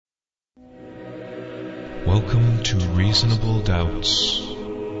Welcome to Reasonable Doubts,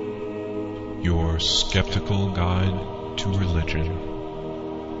 your skeptical guide to religion.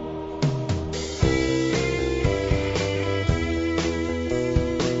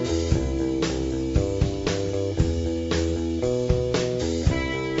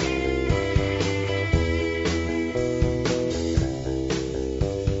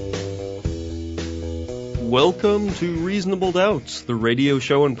 Welcome to Reasonable Doubts, the radio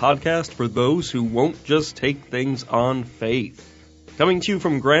show and podcast for those who won't just take things on faith. Coming to you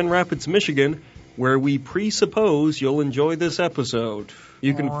from Grand Rapids, Michigan, where we presuppose you'll enjoy this episode.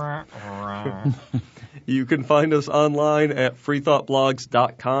 You can find us online at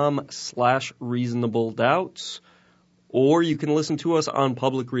freethoughtblogs.com/reasonabledoubts, or you can listen to us on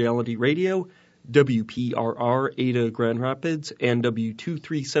Public Reality Radio, WPRR Ada Grand Rapids, and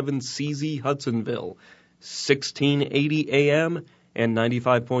W237CZ Hudsonville, 1680 AM and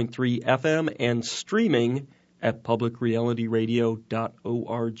 95.3 FM, and streaming at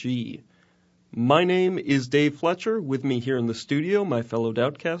publicrealityradio.org. My name is Dave Fletcher. With me here in the studio, my fellow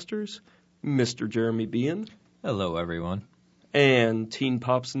Doubtcasters, Mr. Jeremy Bean. Hello, everyone. And teen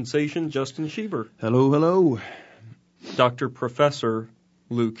pop sensation Justin Schieber. Hello, hello. Dr. Professor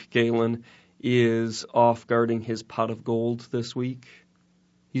Luke Galen is off guarding his pot of gold this week.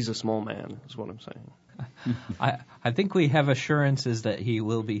 He's a small man, is what I'm saying. I think we have assurances that he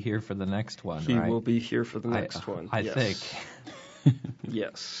will be here for the next one, He right? will be here for the next one. I yes. think.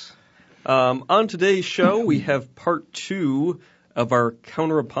 Yes. On today's show, we have part 2 of our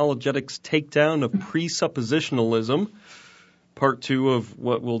counter-apologetics takedown of presuppositionalism. Part 2 of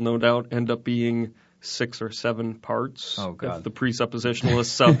what will no doubt end up being 6 or 7 parts. Oh, God. If the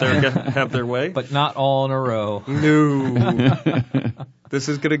presuppositionalists out there have their way. But not all in a row. No. This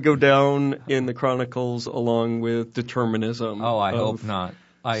is going to go down in the chronicles along with determinism. Oh, I hope not.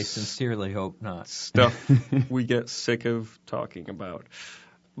 I sincerely hope not. Stuff we get sick of talking about.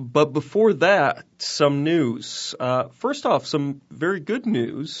 But before that, some news. First off, some very good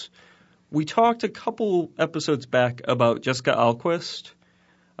news. We talked a couple episodes back about Jessica Alquist,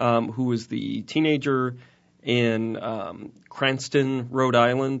 who was the teenager in Cranston, Rhode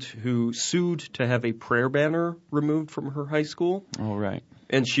Island, who sued to have a prayer banner removed from her high school. All right.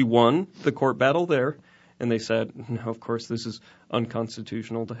 And she won the court battle there. And they said, no, of course, this is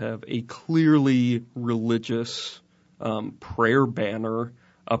unconstitutional to have a clearly religious prayer banner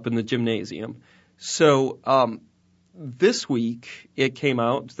up in the gymnasium. So this week it came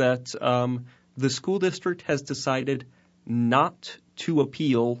out that the school district has decided not to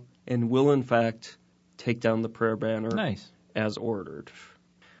appeal and will, in fact, take down the prayer banner as ordered.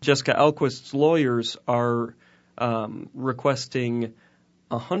 Jessica Alquist's lawyers are requesting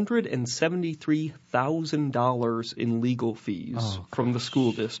 $173,000 in legal fees from the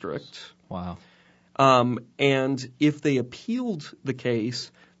school district. Wow. And if they appealed the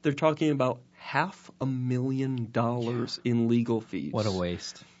case, they're talking about $500,000 in legal fees. What a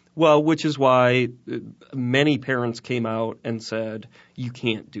waste. Well, which is why many parents came out and said, you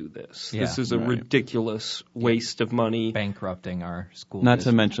can't do this. Yeah, this is a ridiculous waste of money. Bankrupting our school Not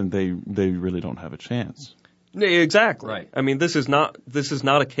district. to mention they really don't have a chance. Exactly. Right. I mean, this is not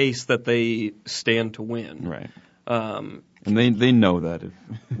a case that they stand to win. Right. And they know that.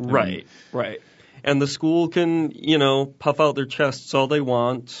 Right. And the school can, puff out their chests all they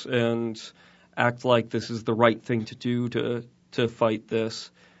want and act like this is the right thing to do to fight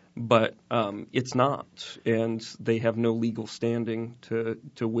this. But it's not, and they have no legal standing to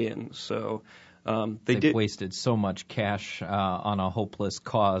win. So they've wasted so much cash on a hopeless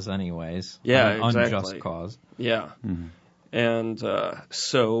cause anyways. Yeah, an exactly. Unjust cause. Yeah. Mm-hmm. And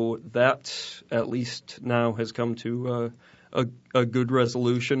so that at least now has come to a good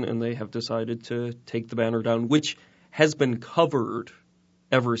resolution, and they have decided to take the banner down, which has been covered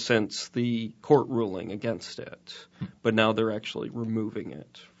ever since the court ruling against it. But now they're actually removing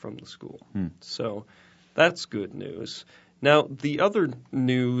it from the school. So that's good news. Now, the other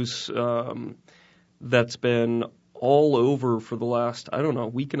news that's been all over for the last,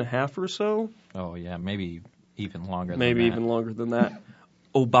 week and a half or so. Oh, yeah, maybe even longer than that.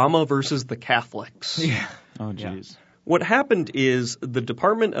 Obama versus the Catholics. Yeah. Oh, geez. Yeah. What happened is the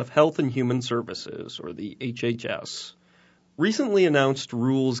Department of Health and Human Services, or the HHS, recently announced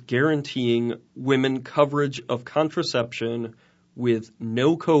rules guaranteeing women coverage of contraception with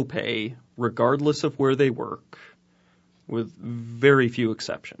no copay, regardless of where they work, with very few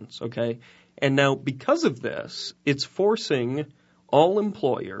exceptions, okay? And now, because of this, it's forcing all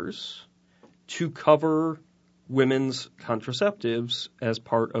employers to cover women's contraceptives as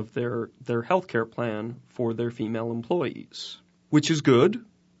part of their health care plan for their female employees, which is good.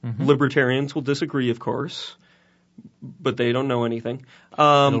 Libertarians will disagree, of course, but they don't know anything.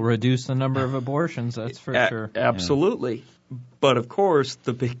 It'll reduce the number of abortions, that's for sure. Absolutely. Yeah. But, of course,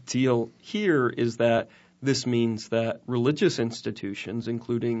 the big deal here is that this means that religious institutions,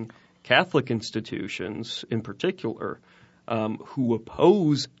 including Catholic institutions in particular, who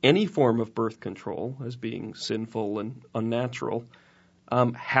oppose any form of birth control as being sinful and unnatural,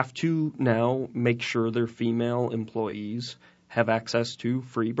 have to now make sure their female employees have access to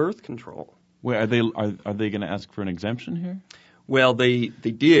free birth control. Wait, are they going to ask for an exemption here? Well, they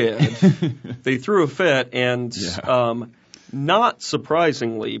did. They threw a fit, and not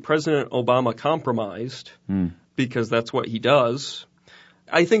surprisingly, President Obama compromised because that's what he does.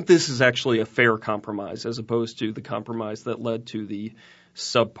 I think this is actually a fair compromise as opposed to the compromise that led to the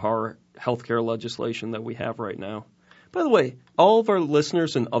subpar healthcare legislation that we have right now. By the way, all of our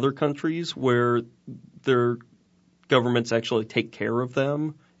listeners in other countries where their governments actually take care of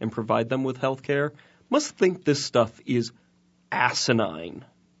them and provide them with health care must think this stuff is asinine.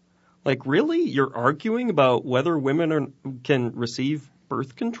 Like, really? You're arguing about whether women can receive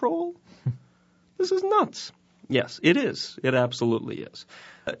birth control? This is nuts. Yes, it is. It absolutely is.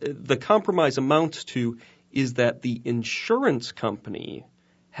 The compromise amounts to is that the insurance company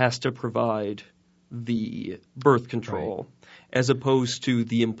has to provide the birth control as opposed to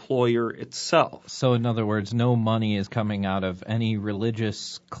the employer itself. So in other words, no money is coming out of any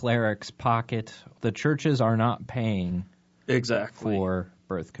religious cleric's pocket. The churches are not paying for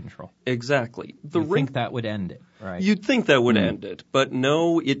birth control. Exactly. You'd think that would end it, right? You'd think that would end it, but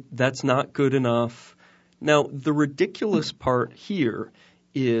no, that's not good enough. Now, the ridiculous part here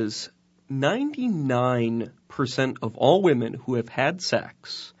is 99% of all women who have had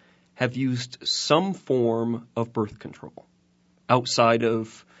sex have used some form of birth control outside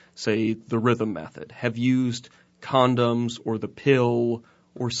of, say, the rhythm method, have used condoms or the pill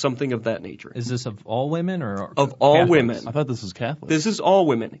or something of that nature. Is this of all women or of all Catholics? women? I thought this was Catholic. This is all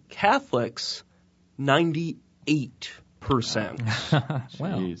women. Catholics, 98%. Wow.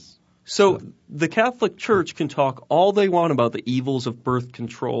 Jeez. So the Catholic Church can talk all they want about the evils of birth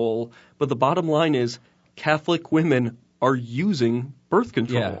control, but the bottom line is Catholic women are using birth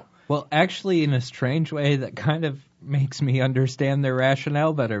control. Yeah. Well, actually, in a strange way, that kind of makes me understand their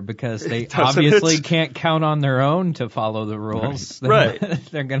rationale better because they obviously can't count on their own to follow the rules. Right.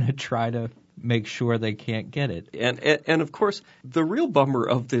 They're going to try to make sure they can't get it. And of course, the real bummer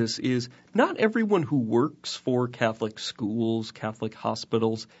of this is not everyone who works for Catholic schools, Catholic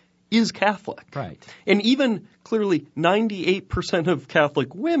hospitals, is Catholic. Right. And even clearly 98% of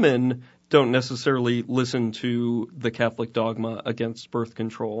Catholic women don't necessarily listen to the Catholic dogma against birth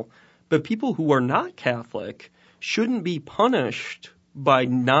control. But people who are not Catholic shouldn't be punished by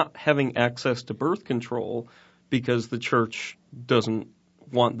not having access to birth control because the church doesn't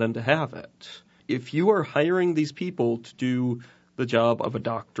want them to have it. If you are hiring these people to do the job of a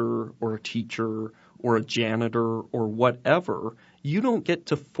doctor or a teacher or a janitor or whatever, you don't get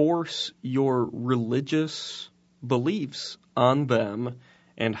to force your religious beliefs on them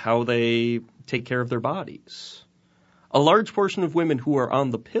and how they take care of their bodies. A large portion of women who are on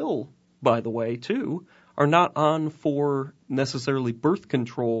the pill, by the way, too, are not on for necessarily birth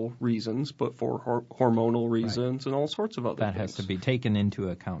control reasons, but for hormonal reasons and all sorts of other things. That has to be taken into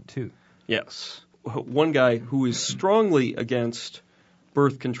account, too. Yes. One guy who is strongly against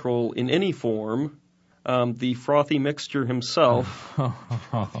birth control in any form, the frothy mixture himself,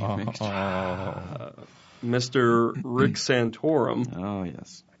 Mr. Rick Santorum. Oh,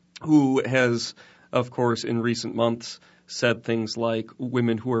 yes. Who has, of course, in recent months said things like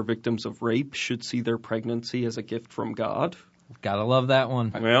women who are victims of rape should see their pregnancy as a gift from God. Gotta love that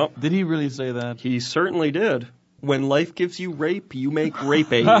one. Well, did he really say that? He certainly did. When life gives you rape, you make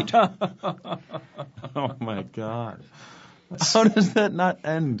rape aid. Oh, my God. How does that not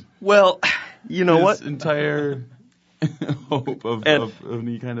end? Well, you know what? Entire hope of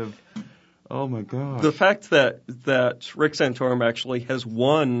any kind of... Oh, my God. The fact that Rick Santorum actually has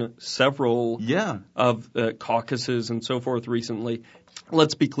won several of caucuses and so forth recently,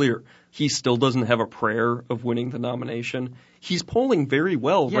 let's be clear, he still doesn't have a prayer of winning the nomination. He's polling very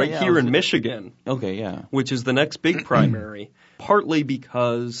well here in Michigan. Okay, yeah. Which is the next big primary, partly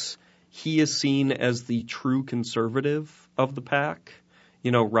because he is seen as the true conservative of the pack.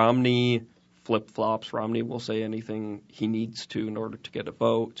 You know, Romney flip-flops. Romney will say anything he needs to in order to get a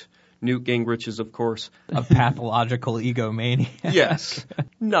vote. Newt Gingrich is, of course, a pathological egomaniac. Yes,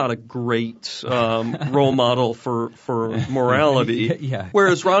 not a great role model for morality. Yeah.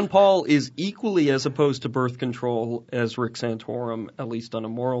 Whereas Ron Paul is equally as opposed to birth control as Rick Santorum, at least on a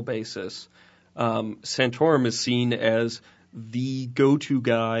moral basis. Santorum is seen as the go-to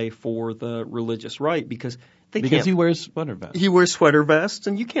guy for the religious right because he wears sweater vests. He wears sweater vests,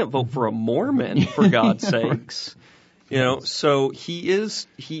 and you can't vote for a Mormon, for God's sakes. So he is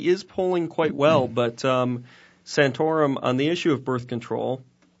polling quite well, but Santorum, on the issue of birth control,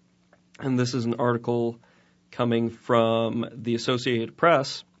 and this is an article coming from the Associated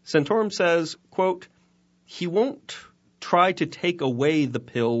Press, Santorum says, quote, he won't try to take away the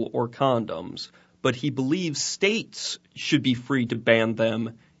pill or condoms, but he believes states should be free to ban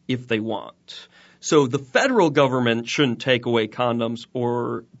them if they want. So the federal government shouldn't take away condoms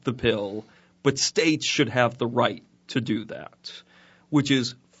or the pill, but states should have the right to do that, which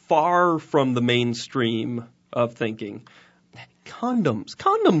is far from the mainstream of thinking.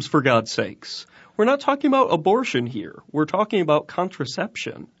 Condoms, for God's sakes. We're not talking about abortion here. We're talking about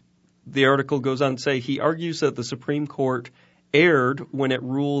contraception. The article goes on to say he argues that the Supreme Court erred when it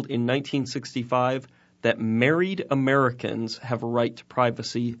ruled in 1965 that married Americans have a right to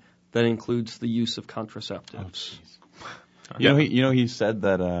privacy that includes the use of contraceptives. He said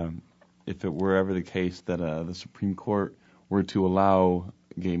that if it were ever the case that the Supreme Court were to allow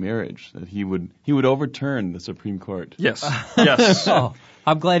gay marriage, that he would overturn the Supreme Court. Yes. Oh,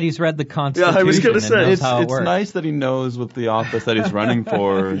 I'm glad he's read the Constitution. Yeah, I was going to say it's nice that he knows with the office that he's running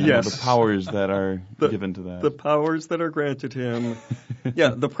for, the powers that are given to that. The powers that are granted him. Yeah,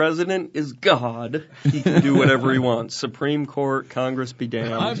 the president is God. He can do whatever he wants. Supreme Court, Congress be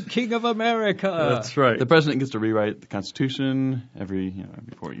damned. I'm king of America. That's right. The president gets to rewrite the Constitution every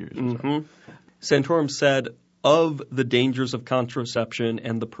 4 years. Mm-hmm. Santorum said of the dangers of contraception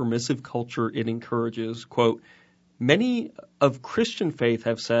and the permissive culture it encourages, quote, many of Christian faith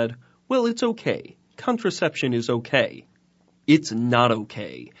have said, well, it's okay. Contraception is okay. It's not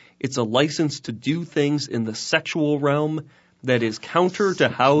okay. It's a license to do things in the sexual realm that is counter to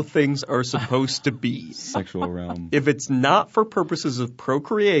how things are supposed to be. Sexual realm. If it's not for purposes of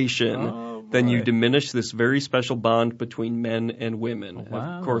procreation, then you diminish this very special bond between men and women.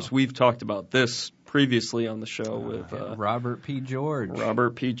 Wow. Of course, we've talked about this previously on the show with Robert P. George.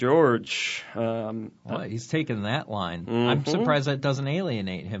 Robert P. George. He's taken that line. Mm-hmm. I'm surprised that doesn't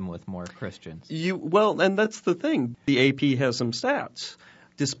alienate him with more Christians. Well, and that's the thing. The AP has some stats.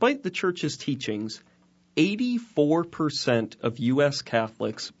 Despite the church's teachings, 84% of U.S.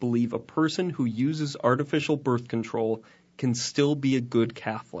 Catholics believe a person who uses artificial birth control can still be a good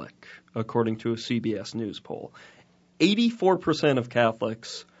Catholic, according to a CBS News poll. 84% of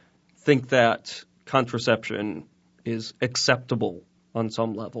Catholics think that contraception is acceptable on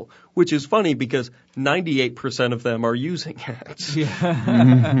some level, which is funny because 98% of them are using it.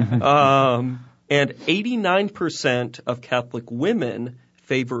 Yeah. And 89% of Catholic women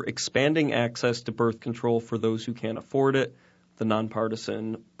favor expanding access to birth control for those who can't afford it, the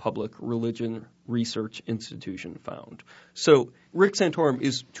nonpartisan Public Religion Research Institution found. So Rick Santorum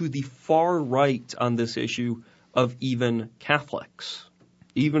is to the far right on this issue of even Catholics,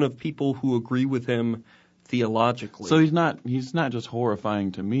 even of people who agree with him theologically. So he's not just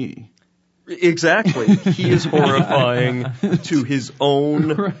horrifying to me. Exactly. He is horrifying to his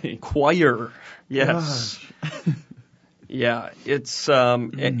own choir. Yes. Yeah, it's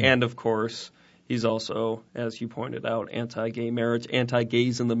and of course, he's also, as you pointed out, anti-gay marriage,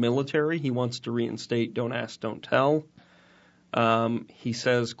 anti-gays in the military. He wants to reinstate don't ask, don't tell. He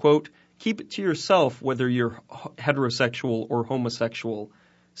says, quote, keep it to yourself whether you're heterosexual or homosexual.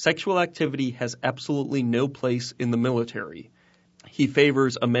 Sexual activity has absolutely no place in the military. He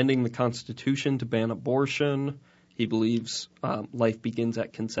favors amending the Constitution to ban abortion. He believes life begins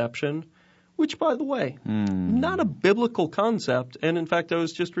at conception, which, by the way, not a biblical concept. And, in fact, I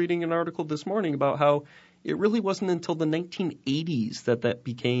was just reading an article this morning about how it really wasn't until the 1980s that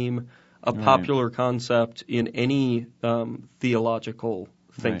became a popular concept in any theological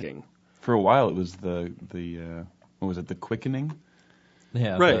thinking. Right. For a while, it was the what was it, the quickening?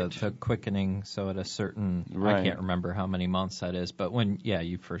 Yeah, right. The quickening, so at a certain, right. I can't remember how many months that is, but when,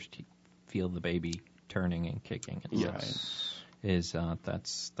 you first feel the baby turning and kicking and stuff, is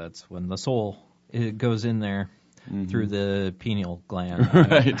that's when the soul goes in there through the pineal gland.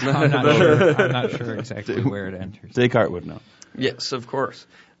 Right. I'm not sure exactly where it enters. Descartes would know. Yes, of course.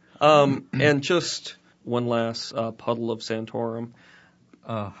 And just one last puddle of Santorum.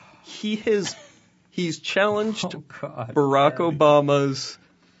 He's challenged Barack Obama's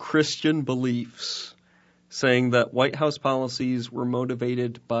Christian beliefs, saying that White House policies were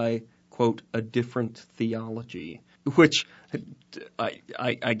motivated by, quote, a different theology, which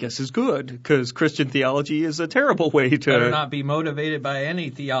I guess is good, because Christian theology is a terrible way to... Better not be motivated by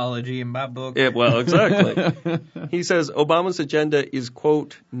any theology in my book. Well, exactly. He says Obama's agenda is,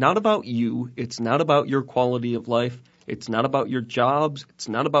 quote, not about you, it's not about your quality of life, It's not about your jobs. It's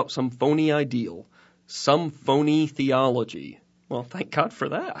not about some phony ideal, some phony theology. Well, thank God for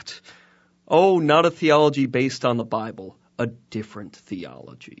that. Oh, not a theology based on the Bible, a different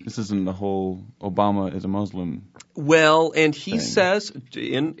theology. This isn't the whole Obama is a Muslim. Well, and he thing. says,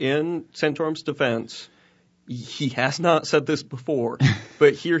 in Santorum's defense, he has not said this before,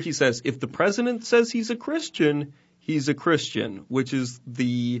 but here he says, if the president says he's a Christian, which is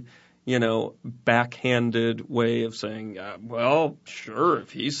the, backhanded way of saying, well, sure,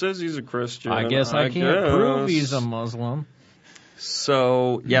 if he says he's a Christian, I guess I can't prove he's a Muslim.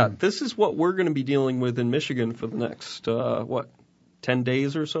 So, this is what we're going to be dealing with in Michigan for the next, 10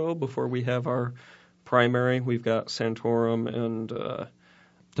 days or so before we have our primary. We've got Santorum and...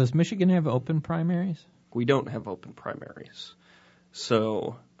 Does Michigan have open primaries? We don't have open primaries.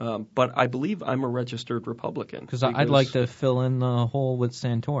 So, but I believe I'm a registered Republican. Because I'd like to fill in the hole with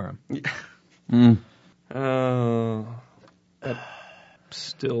Santorum. That's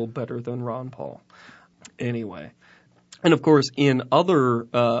still better than Ron Paul. Anyway. And, of course, in other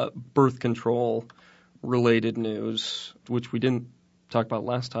birth control-related news, which we didn't talk about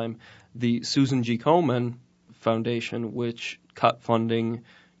last time, the Susan G. Komen Foundation, which cut funding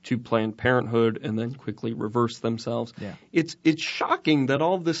to Planned Parenthood and then quickly reversed themselves. Yeah. It's shocking that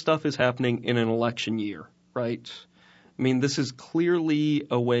all of this stuff is happening in an election year, right? I mean, this is clearly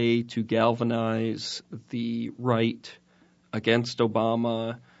a way to galvanize the right against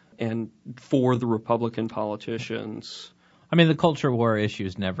Obama and for the Republican politicians. I mean, the culture war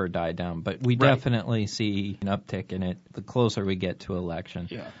issues never die down, but we definitely see an uptick in it the closer we get to election.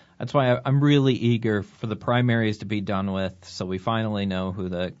 Yeah. That's why I'm really eager for the primaries to be done with, so we finally know who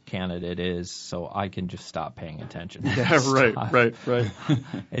the candidate is, so I can just stop paying attention. Yeah, right.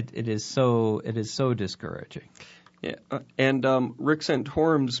 It is so discouraging. Yeah, and Rick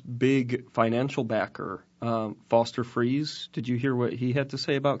Santorum's big financial backer, Foster Friess, did you hear what he had to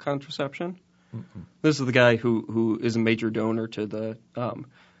say about contraception? Mm-mm. This is the guy who is a major donor to the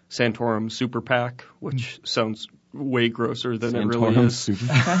Santorum Super PAC, which sounds way grosser than Santorum it really is. Super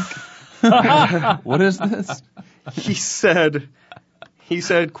PAC? What is this? He said,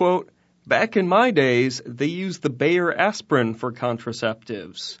 quote, back in my days, they used the Bayer aspirin for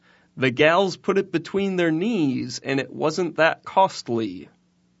contraceptives. The gals put it between their knees, and it wasn't that costly.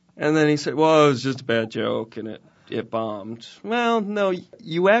 And then he said, well, it was just a bad joke, and it bombed. Well, no,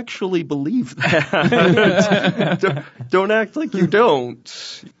 you actually believe that. Don't act like you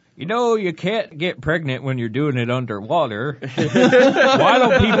don't. You know, you can't get pregnant when you're doing it underwater. Why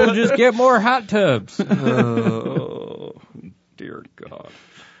don't people just get more hot tubs? Oh, dear God.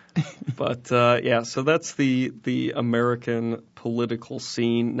 But, so that's the American political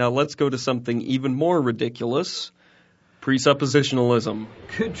scene. Now let's go to something even more ridiculous. Presuppositionalism.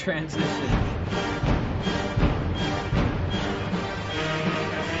 Good transition.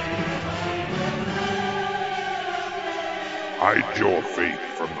 Hide your faith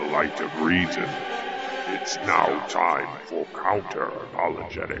from the light of reason. It's now time for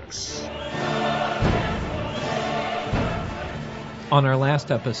counter-apologetics. On our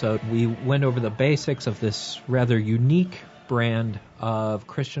last episode, we went over the basics of this rather unique brand of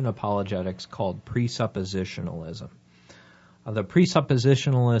Christian apologetics called presuppositionalism. The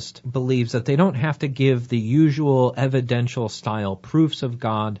presuppositionalist believes that they don't have to give the usual evidential style proofs of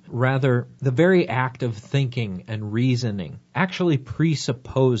God. Rather, the very act of thinking and reasoning actually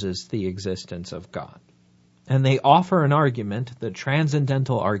presupposes the existence of God. And they offer an argument, the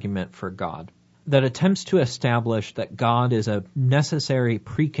transcendental argument for God, that attempts to establish that God is a necessary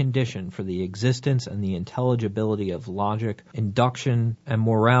precondition for the existence and the intelligibility of logic, induction, and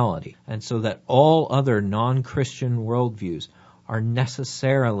morality, and so that all other non-Christian worldviews are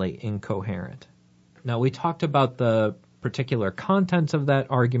necessarily incoherent. Now, we talked about the particular contents of that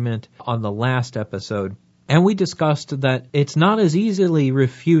argument on the last episode, and we discussed that it's not as easily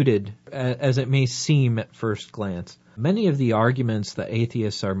refuted as it may seem at first glance. Many of the arguments that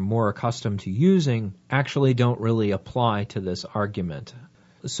atheists are more accustomed to using actually don't really apply to this argument.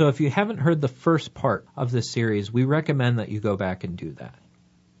 So if you haven't heard the first part of this series, we recommend that you go back and do that.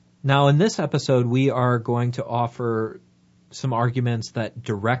 Now in this episode, we are going to offer some arguments that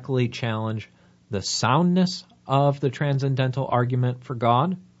directly challenge the soundness of the transcendental argument for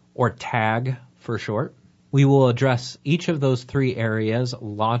God, or TAG for short. We will address each of those three areas,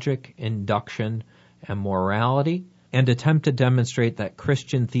 logic, induction, and morality, and attempt to demonstrate that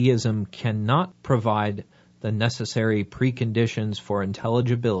Christian theism cannot provide the necessary preconditions for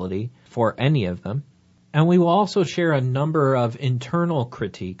intelligibility for any of them. And we will also share a number of internal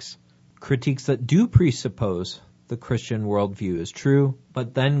critiques that do presuppose the Christian worldview is true,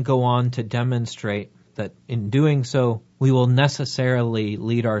 but then go on to demonstrate that in doing so, we will necessarily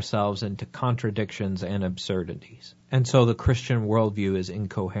lead ourselves into contradictions and absurdities. And so the Christian worldview is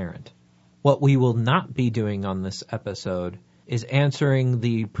incoherent. What we will not be doing on this episode is answering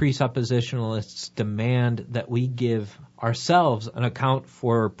the presuppositionalists' demand that we give ourselves an account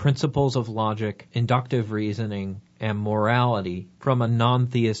for principles of logic, inductive reasoning, and morality from a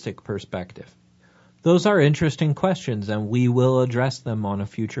non-theistic perspective. Those are interesting questions, and we will address them on a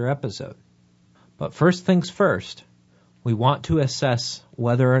future episode. But first things first, we want to assess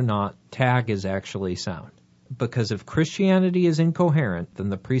whether or not Tag is actually sound. Because if Christianity is incoherent, then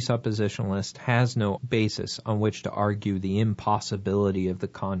the presuppositionalist has no basis on which to argue the impossibility of the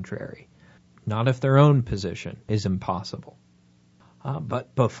contrary. Not if their own position is impossible.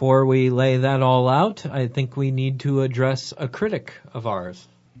 But before we lay that all out, I think we need to address a critic of ours.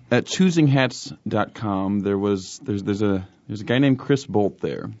 At choosinghats.com, there's a guy named Chris Bolt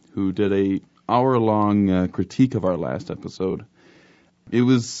there who did a hour-long critique of our last episode.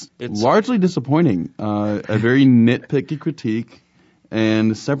 It's largely disappointing, a very nitpicky critique,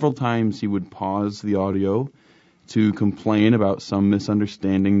 and several times he would pause the audio to complain about some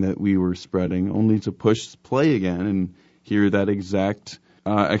misunderstanding that we were spreading, only to push play again and hear that exact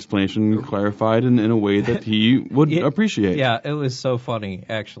explanation clarified in a way that he would appreciate. Yeah, it was so funny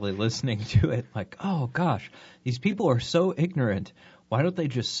actually listening to it. Like, oh gosh, these people are so ignorant. Why don't they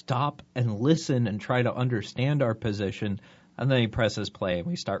just stop and listen and try to understand our position? And then he presses play and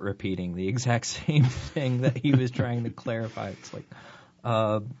we start repeating the exact same thing that he was trying to clarify. It's like,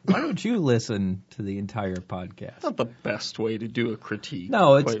 why don't you listen to the entire podcast? It's not the best way to do a critique.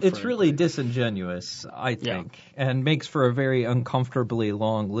 No, it's really disingenuous, I think, and makes for a very uncomfortably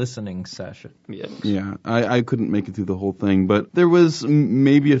long listening session. Yes. Yeah, I couldn't make it through the whole thing, but there was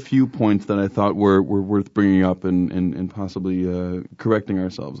maybe a few points that I thought were worth bringing up and possibly correcting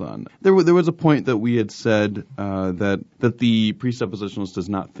ourselves on. There was a point that we had said that the presuppositionalist does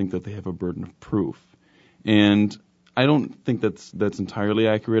not think that they have a burden of proof, and I don't think that's entirely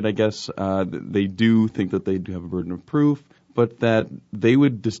accurate, I guess. They do think that they do have a burden of proof, but that they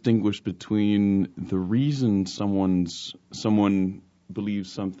would distinguish between the reason someone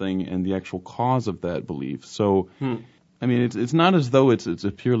believes something and the actual cause of that belief. So, I mean, it's not as though it's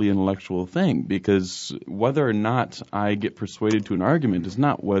a purely intellectual thing, because whether or not I get persuaded to an argument is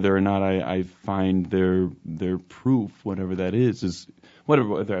not whether or not I find their proof, whatever that is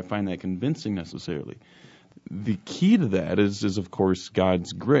whether I find that convincing necessarily. The key to that is of course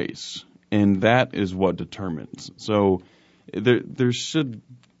God's grace, and that is what determines. So there should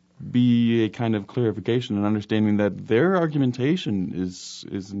be a kind of clarification and understanding that their argumentation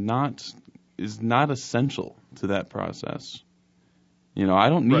is not essential to that process. You know, I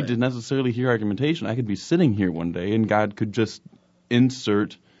don't need to necessarily hear argumentation. I could be sitting here one day and God could just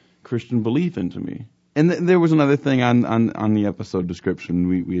insert Christian belief into me. And there was another thing on the episode description.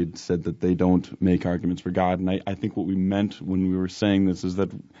 We had said that they don't make arguments for God, and I think what we meant when we were saying this is that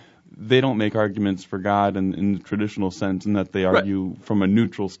they don't make arguments for God in the traditional sense, and that they argue from a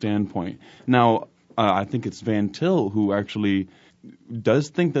neutral standpoint. Now, I think it's Van Til who actually does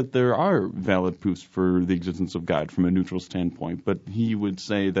think that there are valid proofs for the existence of God from a neutral standpoint, but he would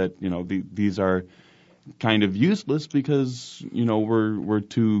say that, you know, these are kind of useless because, you know, we're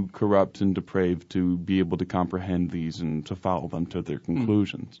too corrupt and depraved to be able to comprehend these and to follow them to their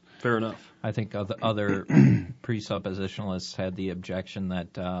conclusions. Fair enough. I think other presuppositionalists had the objection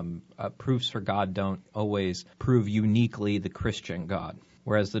that proofs for God don't always prove uniquely the Christian God,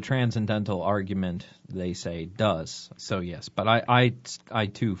 whereas the transcendental argument, they say, does. So yes, but I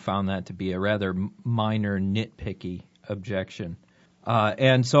too found that to be a rather minor, nitpicky objection.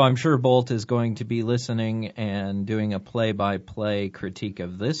 And so I'm sure Bolt is going to be listening and doing a play-by-play critique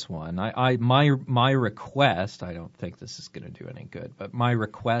of this one. My request, I don't think this is going to do any good, but my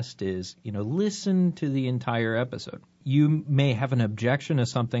request is, you know, listen to the entire episode. You may have an objection to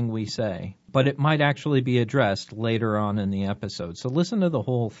something we say, but it might actually be addressed later on in the episode. So listen to the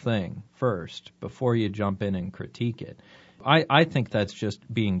whole thing first before you jump in and critique it. I think that's just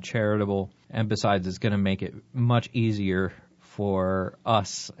being charitable, and besides, it's going to make it much easier for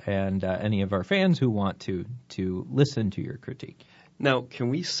us and any of our fans who want to listen to your critique. Now, can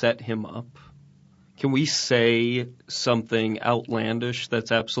we set him up? Can we say something outlandish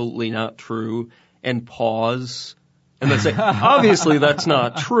that's absolutely not true and pause and then say, obviously that's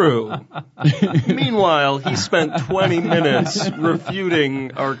not true. Meanwhile, he spent 20 minutes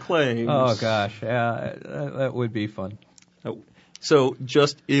refuting our claims. Oh, gosh. Yeah, that would be fun. So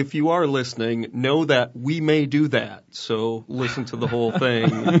just if you are listening, know that we may do that. So listen to the whole thing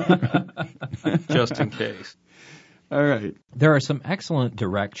just in case. All right. There are some excellent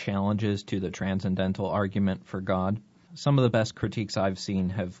direct challenges to the transcendental argument for God. Some of the best critiques I've seen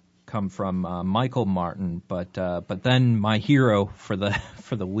have come from Michael Martin, but then my hero for the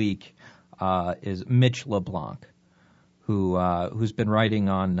week is Mitch LeBlanc, who's been writing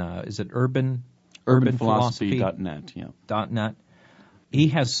on is it urbanphilosophy.net, yeah. .net. He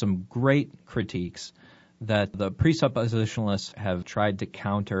has some great critiques that the presuppositionalists have tried to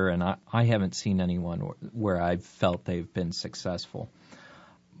counter, and I haven't seen anyone where I've felt they've been successful.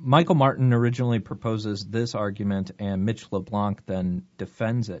 Michael Martin originally proposes this argument, and Mitch LeBlanc then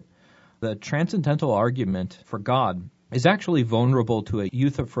defends it. The transcendental argument for God is actually vulnerable to a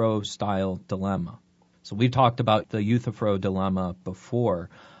Euthyphro-style dilemma. So we've talked about the Euthyphro dilemma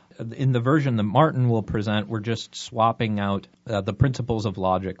before. In the version that Martin will present, we're just swapping out the principles of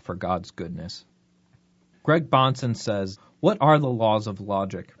logic for God's goodness. Greg Bahnsen says, what are the laws of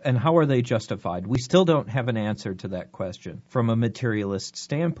logic, and how are they justified? We still don't have an answer to that question from a materialist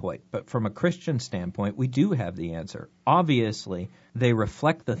standpoint, but from a Christian standpoint, we do have the answer. Obviously, they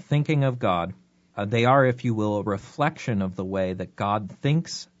reflect the thinking of God. They are, if you will, a reflection of the way that God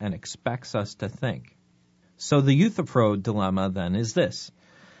thinks and expects us to think. So the Euthyphro dilemma, then, is this.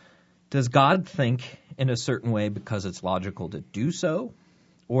 Does God think in a certain way because it's logical to do so,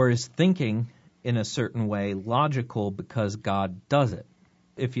 or is thinking in a certain way logical because God does it?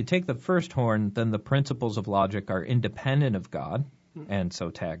 If you take the first horn, then the principles of logic are independent of God, and so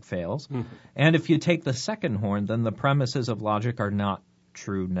tag fails. And if you take the second horn, then the premises of logic are not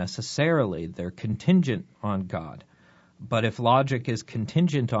true necessarily. They're contingent on God. But if logic is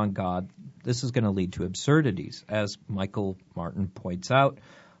contingent on God, this is going to lead to absurdities. As Michael Martin points out,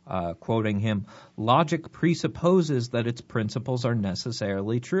 quoting him, logic presupposes that its principles are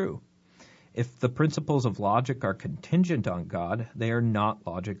necessarily true. If the principles of logic are contingent on God, they are not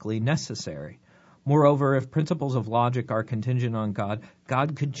logically necessary. Moreover, if principles of logic are contingent on God,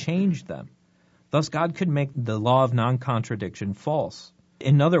 God could change them. Thus, God could make the law of non-contradiction false.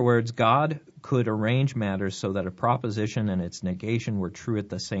 In other words, God could arrange matters so that a proposition and its negation were true at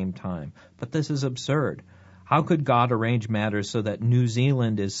the same time. But this is absurd. How could God arrange matters so that New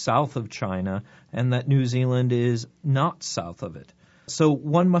Zealand is south of China and that New Zealand is not south of it? So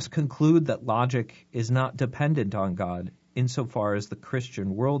one must conclude that logic is not dependent on God insofar as the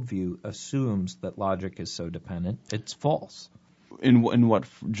Christian worldview assumes that logic is so dependent. It's false. In what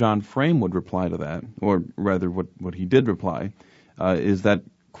John Frame would reply to that, or rather what he did reply, is that,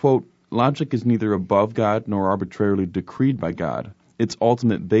 quote, logic is neither above God nor arbitrarily decreed by God. Its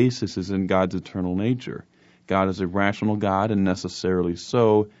ultimate basis is in God's eternal nature. God is a rational God and necessarily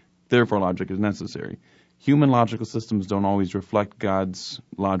so, therefore logic is necessary. Human logical systems don't always reflect God's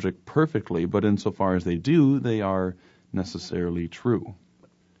logic perfectly, but insofar as they do, they are necessarily true.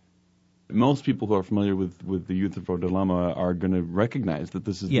 Most people who are familiar with the Euthyphro dilemma are going to recognize that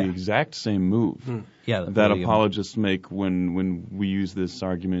this is the exact same move that apologists make when we use this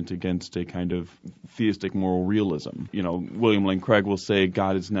argument against a kind of theistic moral realism. You know, William Lane Craig will say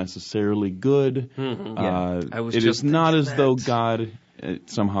God is necessarily good. It is not as though God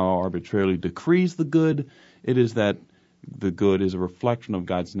somehow arbitrarily decrees the good. It is that the good is a reflection of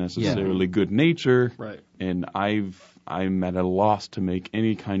God's necessarily good nature. Right. And I'm at a loss to make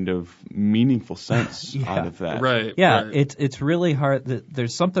any kind of meaningful sense out of that. Right. Yeah, right. It's really hard.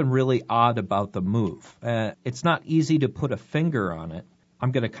 There's something really odd about the move. It's not easy to put a finger on it.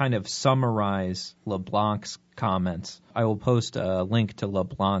 I'm going to kind of summarize LeBlanc's comments. I will post a link to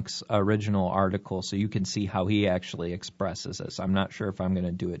LeBlanc's original article so you can see how he actually expresses this. I'm not sure if I'm going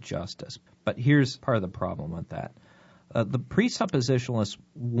to do it justice. But here's part of the problem with that. The presuppositionalist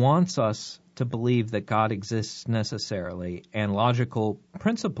wants us to believe that God exists necessarily and logical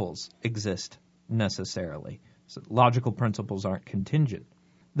principles exist necessarily. So logical principles aren't contingent.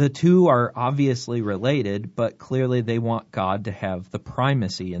 The two are obviously related, but clearly they want God to have the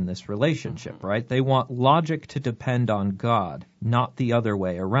primacy in this relationship, right? They want logic to depend on God, not the other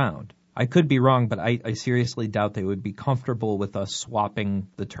way around. I could be wrong, but I seriously doubt they would be comfortable with us swapping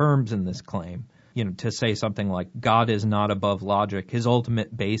the terms in this claim. You know, to say something like God is not above logic, his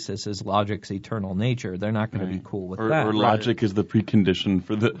ultimate basis is logic's eternal nature. They're not going to be cool with that. Or logic is the precondition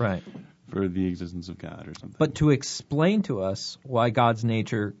for the for the existence of God or something. But to explain to us why God's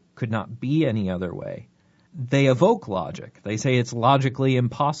nature could not be any other way, they evoke logic. They say it's logically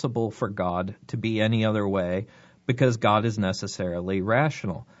impossible for God to be any other way because God is necessarily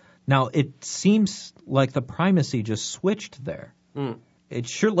rational. Now, it seems like the primacy just switched there. It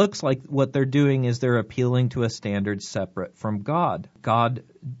sure looks like what they're doing is they're appealing to a standard separate from God. God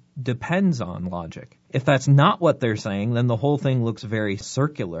depends on logic. If that's not what they're saying, then the whole thing looks very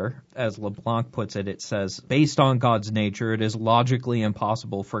circular. As LeBlanc puts it, it says, based on God's nature, it is logically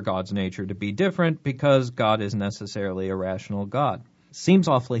impossible for God's nature to be different because God is necessarily a rational God. Seems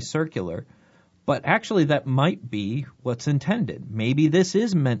awfully circular, but actually that might be what's intended. Maybe this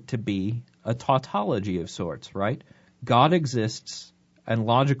is meant to be a tautology of sorts, right? God exists and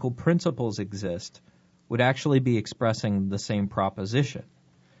logical principles exist would actually be expressing the same proposition.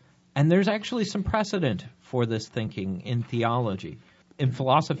 And there's actually some precedent for this thinking in theology. In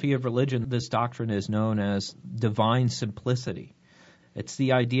philosophy of religion, this doctrine is known as divine simplicity. It's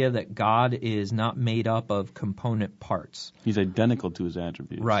the idea that God is not made up of component parts. He's identical to his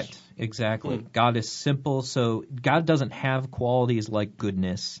attributes. Right, exactly. God is simple, so God doesn't have qualities like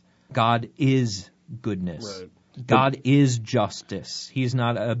goodness. God is goodness. Right. God is justice. He's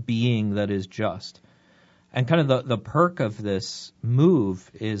not a being that is just. And kind of the perk of this move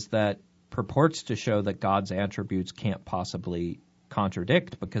is that purports to show that God's attributes can't possibly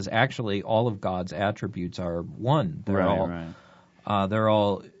contradict, because actually all of God's attributes are one. They're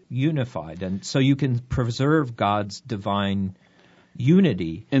all unified, and so you can preserve God's divine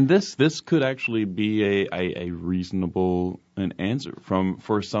unity. And this could actually be a reasonable answer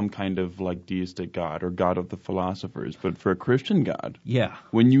for some kind of like deistic God or God of the philosophers, but for a Christian God,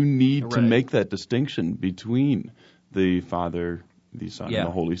 when you need to make that distinction between the Father, the Son, and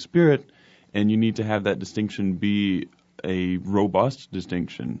the Holy Spirit, and you need to have that distinction be a robust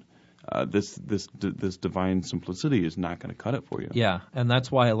distinction, this divine simplicity is not going to cut it for you. Yeah, and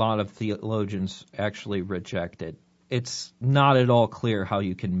that's why a lot of theologians actually reject it. It's not at all clear how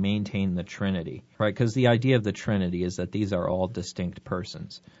you can maintain the Trinity, right? Because the idea of the Trinity is that these are all distinct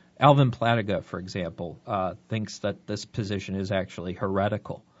persons. Alvin Platiga, for example, thinks that this position is actually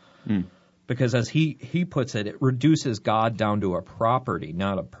heretical. Because as he puts it, it reduces God down to a property,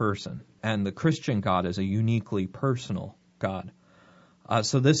 not a person. And the Christian God is a uniquely personal God.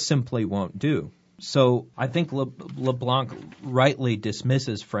 So this simply won't do. So I think LeBlanc rightly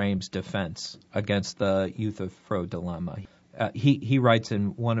dismisses Frame's defense against the Euthyphro dilemma. He writes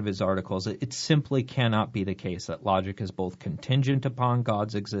in one of his articles, it simply cannot be the case that logic is both contingent upon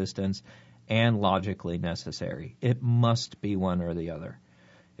God's existence and logically necessary. It must be one or the other.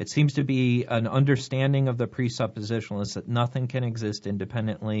 It seems to be an understanding of the presuppositionalists that nothing can exist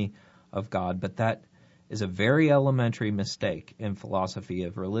independently of God, but that is a very elementary mistake in philosophy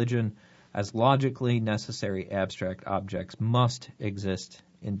of religion, as logically necessary abstract objects must exist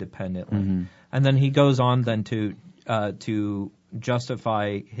independently. And then he goes on then to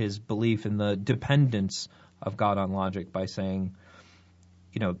justify his belief in the dependence of God on logic by saying,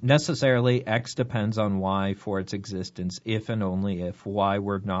 necessarily X depends on Y for its existence if and only if Y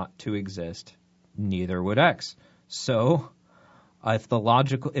were not to exist, neither would X. So if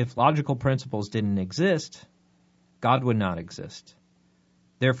logical principles didn't exist, God would not exist.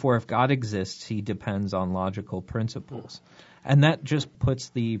 Therefore, if God exists, he depends on logical principles. And that just puts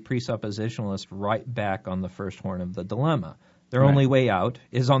the presuppositionalist right back on the first horn of the dilemma. Their only way out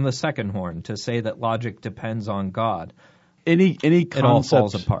is on the second horn, to say that logic depends on God. Any concept, it all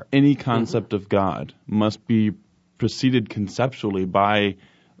falls apart. Any concept of God must be preceded conceptually by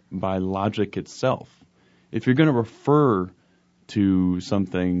logic itself. If you're going to refer to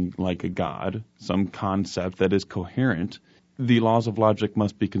something like a God, some concept that is coherent, the laws of logic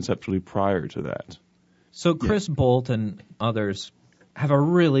must be conceptually prior to that. So Chris Bolt and others have a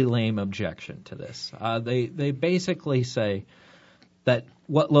really lame objection to this. They basically say that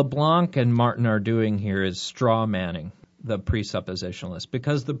what LeBlanc and Martin are doing here is straw manning the presuppositionalist,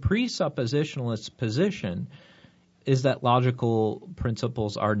 because the presuppositionalist's position is that logical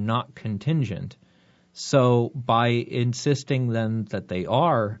principles are not contingent. So by insisting then that they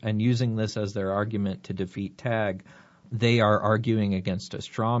are, and using this as their argument to defeat Tagg, they are arguing against a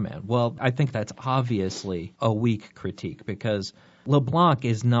straw man. Well, I think that's obviously a weak critique, because LeBlanc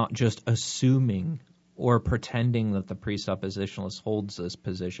is not just assuming or pretending that the presuppositionalist holds this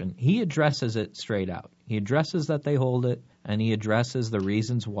position. He addresses it straight out. He addresses that they hold it, and he addresses the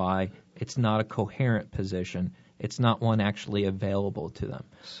reasons why it's not a coherent position. It's not one actually available to them.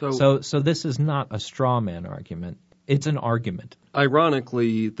 So this is not a straw man argument. It's an argument.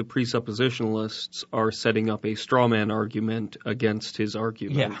 Ironically, the presuppositionalists are setting up a straw man argument against his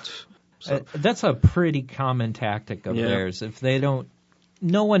argument. Yeah. So. That's a pretty common tactic of theirs. If they don't,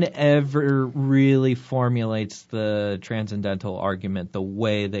 no one ever really formulates the transcendental argument the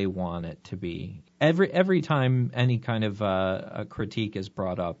way they want it to be. Every time any kind of a critique is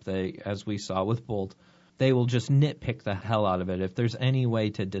brought up, they, as we saw with Bolt, they will just nitpick the hell out of it. If there's any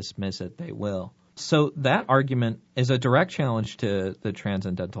way to dismiss it, they will. So that argument is a direct challenge to the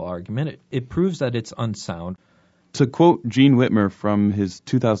transcendental argument. It proves that it's unsound. To quote Gene Whitmer from his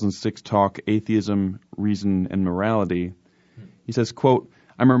 2006 talk, Atheism, Reason, and Morality, he says, quote,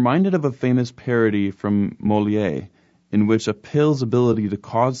 "I'm reminded of a famous parody from Molière in which a pill's ability to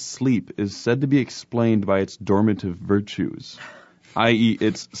cause sleep is said to be explained by its dormitive virtues, i.e.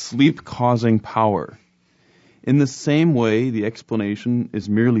 its sleep-causing power. In the same way, the explanation is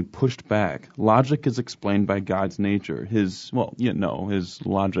merely pushed back. Logic is explained by God's nature, his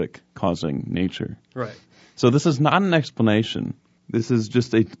logic-causing nature." Right. So this is not an explanation. This is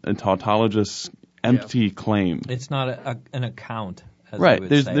just a tautologous, empty claim. It's not an account, as Right. we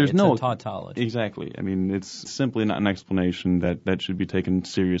would There's say. there's It's no a tautology. Exactly. I mean, it's simply not an explanation that should be taken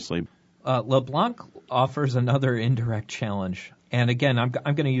seriously. LeBlanc offers another indirect challenge. And again, I'm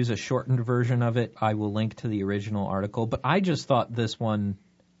going to use a shortened version of it. I will link to the original article. But I just thought this one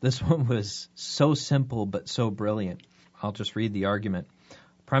was so simple but so brilliant. I'll just read the argument.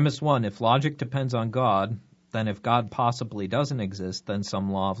 Premise 1, if logic depends on God, then if God possibly doesn't exist, then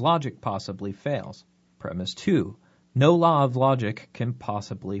some law of logic possibly fails. Premise 2, no law of logic can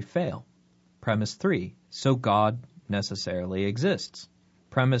possibly fail. Premise 3, so God necessarily exists.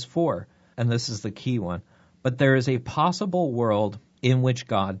 Premise 4, and this is the key one, but there is a possible world in which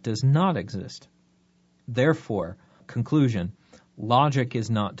God does not exist. Therefore, conclusion, logic is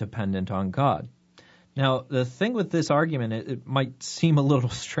not dependent on God. Now, the thing with this argument, it might seem a little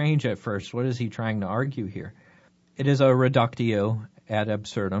strange at first. What is he trying to argue here? It is a reductio ad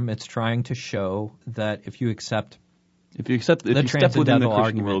absurdum. It's trying to show that if you accept If you step within the transcendental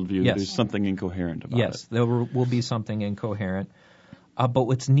Christian argument, worldview, yes. there's something incoherent about it. Yes, there will be something incoherent. But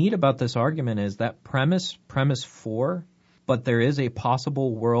what's neat about this argument is that premise 4, but there is a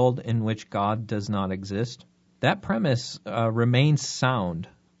possible world in which God does not exist, that premise remains sound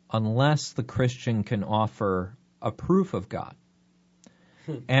unless the Christian can offer a proof of God.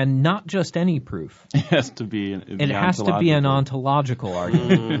 And not just any proof. It has to be an ontological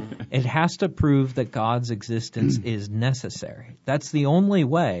argument. It has to prove that God's existence is necessary. That's the only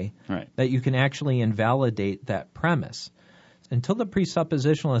way that you can actually invalidate that premise. Until the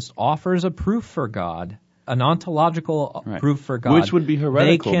presuppositionalist offers a proof for God, an ontological proof for God, which would be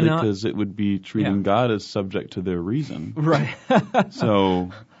heretical because it would be treating God as subject to their reason. Right.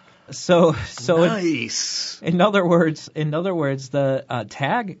 So Nice. In other words,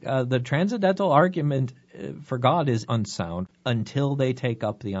 the transcendental argument for God is unsound until they take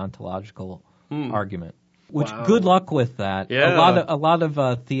up the ontological argument. Which, good luck with that. Yeah. A lot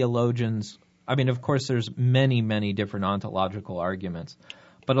of theologians. I mean, of course, there's many, many different ontological arguments,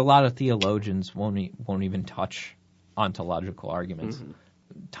 but a lot of theologians won't even touch ontological arguments. Mm-hmm.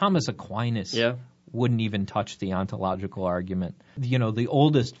 Thomas Aquinas wouldn't even touch the ontological argument. You know, the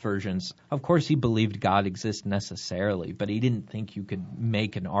oldest versions, of course, he believed God exists necessarily, but he didn't think you could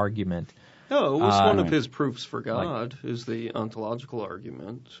make an argument. No, it was one of his proofs for God is the ontological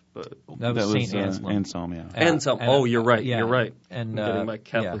argument. But that was St. Anselm. Anselm, yeah. Anselm. Oh, you're right. Yeah. You're right. And, I'm getting my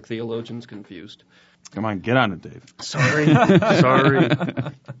Catholic theologians confused. Come on, get on it, Dave. Sorry.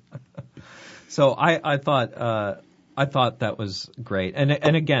 So I thought that was great.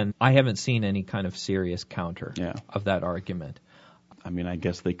 And again, I haven't seen any kind of serious counter of that argument. I mean, I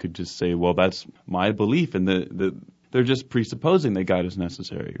guess they could just say, well, that's my belief, and they're just presupposing that God is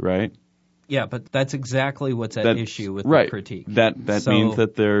necessary, right? Yeah, but that's exactly what's at issue with the critique. That means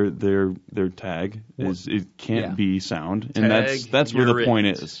that their tag is it can't be sound, and that's where the point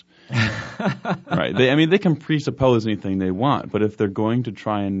is. Right. They can presuppose anything they want, but if they're going to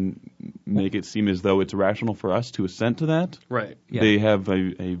try and make it seem as though it's rational for us to assent to that, they have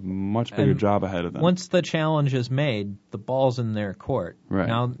a much bigger job ahead of them. Once the challenge is made, the ball's in their court. Right.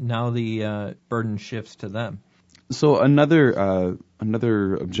 Now the burden shifts to them. So another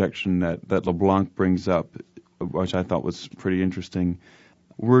objection that LeBlanc brings up, which I thought was pretty interesting,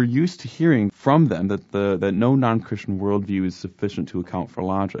 we're used to hearing from them that no non-Christian worldview is sufficient to account for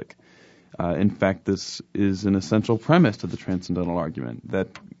logic. In fact, this is an essential premise to the transcendental argument, that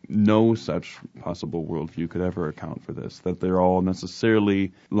no such possible worldview could ever account for this, that they're all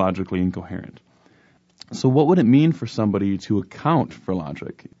necessarily logically incoherent. So what would it mean for somebody to account for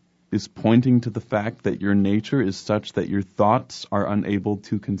logic? Is pointing to the fact that your nature is such that your thoughts are unable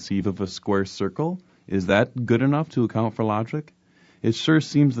to conceive of a square circle? Is that good enough to account for logic? It sure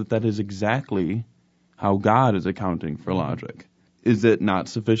seems that is exactly how God is accounting for logic. Is it not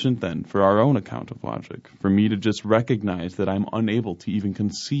sufficient then for our own account of logic? For me to just recognize that I'm unable to even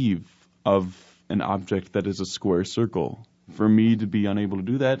conceive of an object that is a square circle? For me to be unable to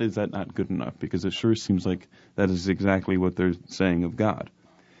do that, is that not good enough? Because it sure seems like that is exactly what they're saying of God.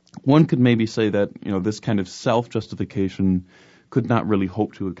 One could maybe say that, this kind of self-justification could not really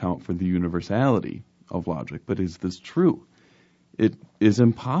hope to account for the universality of logic. But is this true? It is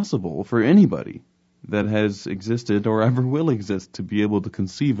impossible for anybody that has existed or ever will exist to be able to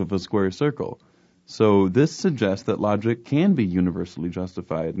conceive of a square circle. So this suggests that logic can be universally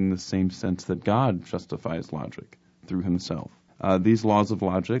justified in the same sense that God justifies logic through himself. These laws of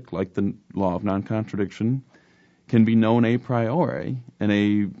logic, like the law of non-contradiction, can be known a priori in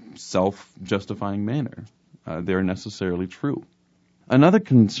a self-justifying manner. They're necessarily true. Another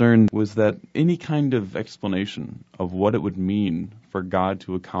concern was that any kind of explanation of what it would mean for God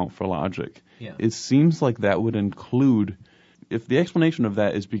to account for logic, it seems like that would include, if the explanation of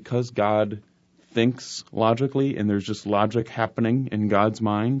that is because God thinks logically and there's just logic happening in God's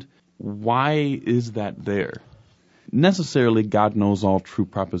mind, why is that there? Necessarily, God knows all true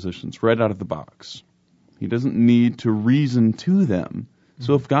propositions right out of the box. He doesn't need to reason to them.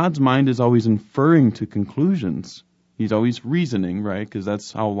 So if God's mind is always inferring to conclusions, he's always reasoning, right? Because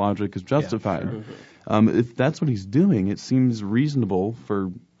that's how logic is justified. Yeah, sure. If that's what he's doing, it seems reasonable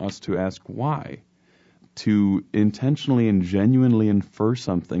for us to ask why. To intentionally and genuinely infer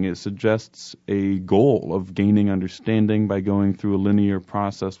something, it suggests a goal of gaining understanding by going through a linear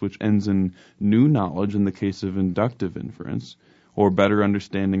process which ends in new knowledge in the case of inductive inference, or better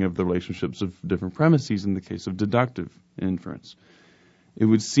understanding of the relationships of different premises in the case of deductive inference. It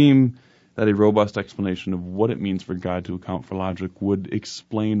would seem that a robust explanation of what it means for God to account for logic would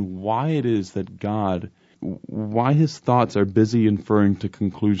explain why it is that God, why his thoughts are busy inferring to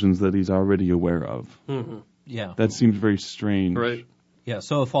conclusions that he's already aware of. Mm-hmm. Yeah. That seems very strange. Right. Yeah,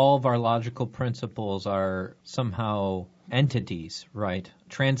 so if all of our logical principles are somehow entities, right,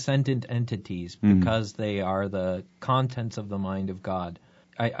 transcendent entities, because they are the contents of the mind of God,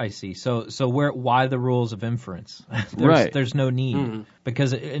 I see. So why the rules of inference? There's no need.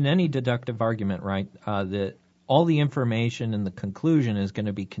 Because in any deductive argument, right, all the information in the conclusion is going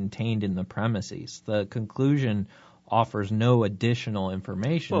to be contained in the premises. The conclusion offers no additional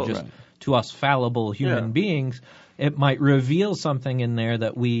information. To us fallible human beings, it might reveal something in there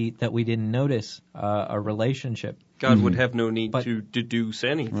that we didn't notice, a relationship. God would have no need to deduce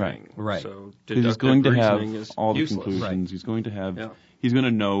anything. Right. So he's going to have all the useless. conclusions. Right. He's going to have. He's going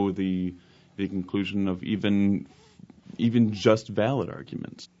to know the conclusion of even just valid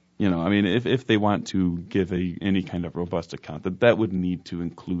arguments. If they want to give any kind of robust account, that would need to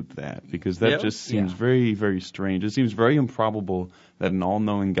include that, because that just seems very, very strange. It seems very improbable that an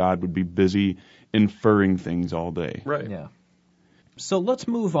all-knowing God would be busy inferring things all day. Right. Yeah. So let's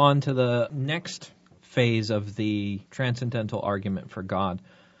move on to the next phase of the transcendental argument for God.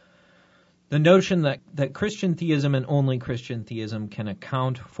 The notion that Christian theism and only Christian theism can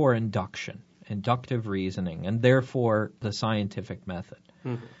account for inductive reasoning, and therefore the scientific method.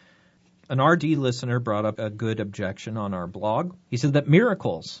 Mm-hmm. An RD listener brought up a good objection on our blog. He said that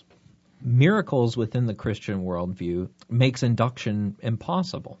miracles within the Christian worldview makes induction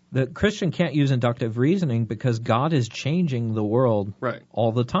impossible. The Christian can't use inductive reasoning because God is changing the world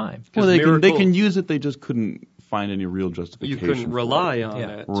all the time. Well, they can use it, they just couldn't find any real justification. You couldn't rely on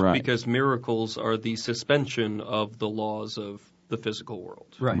it because miracles are the suspension of the laws of the physical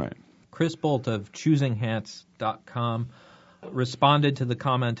world. Right. Chris Bolt of ChoosingHats.com responded to the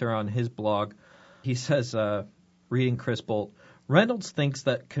commenter on his blog. He says, reading Chris Bolt, Reynolds thinks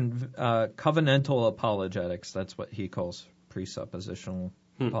that covenantal apologetics, that's what he calls presuppositional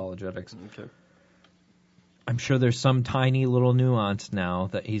apologetics. Okay. I'm sure there's some tiny little nuance now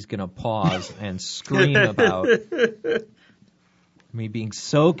that he's going to pause and scream about. Me being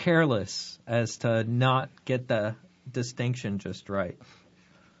so careless as to not get the distinction just right.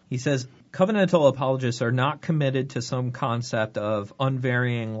 He says, covenantal apologists are not committed to some concept of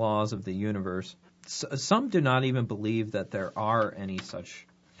unvarying laws of the universe. Some do not even believe that there are any such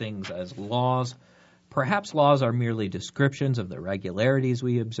things as laws. Perhaps laws are merely descriptions of the regularities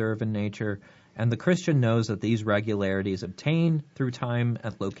we observe in nature, and the Christian knows that these regularities obtain through time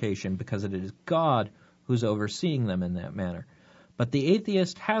and location because it is God who's overseeing them in that manner. But the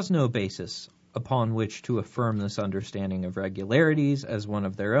atheist has no basis upon which to affirm this understanding of regularities as one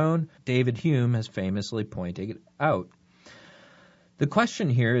of their own. David Hume has famously pointed it out. The question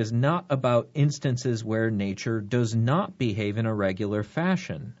here is not about instances where nature does not behave in a regular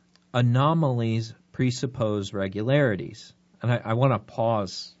fashion. Anomalies presuppose regularities. And I want to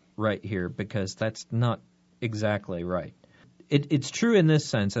pause right here because that's not exactly right. It's true in this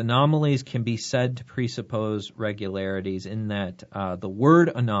sense. Anomalies can be said to presuppose regularities in that the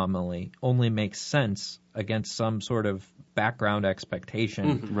word anomaly only makes sense against some sort of background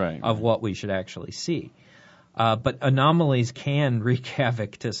expectation of what we should actually see. But anomalies can wreak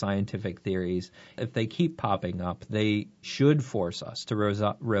havoc to scientific theories. If they keep popping up, they should force us to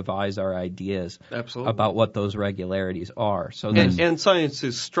revise our ideas about what those regularities are. So and science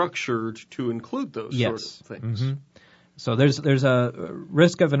is structured to include those sort of things. Mm-hmm. So there's a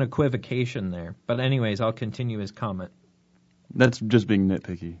risk of an equivocation there. But anyways, I'll continue his comment. That's just being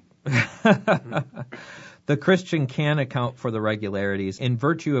nitpicky. The Christian can account for the regularities in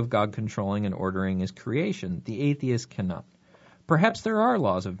virtue of God controlling and ordering his creation. The atheist cannot. Perhaps there are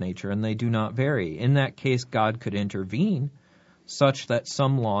laws of nature and they do not vary. In that case, God could intervene such that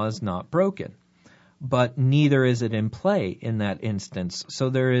some law is not broken. But neither is it in play in that instance. So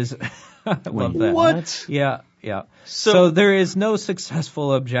there is... I love that. What? Yeah. So there is no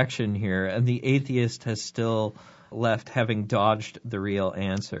successful objection here, and the atheist has still left having dodged the real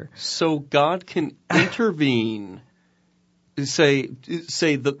answer. So God can intervene, say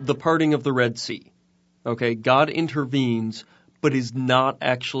the parting of the Red Sea. Okay, God intervenes, but is not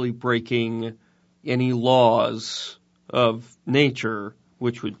actually breaking any laws of nature,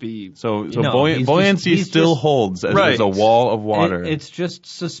 which would be... So buoyancy still holds as a wall of water. It's just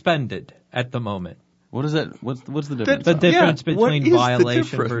suspended at the moment. What is that? What's the difference? The difference between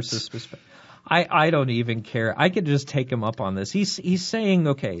violation versus suspension. I don't even care. I could just take him up on this. He's saying,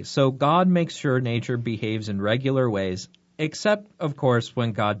 okay, so God makes sure nature behaves in regular ways, except, of course,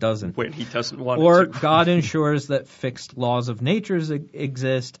 when God doesn't. When he doesn't want it Or to. God ensures that fixed laws of nature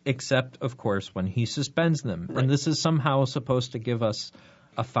exist, except, of course, when he suspends them. Right. And this is somehow supposed to give us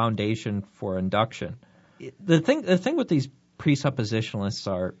a foundation for induction. The thing with these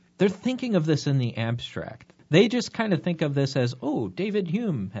presuppositionalists are, they're thinking of this in the abstract. They just kind of think of this as, oh, David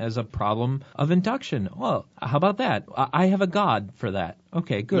Hume has a problem of induction. Well, how about that? I have a God for that.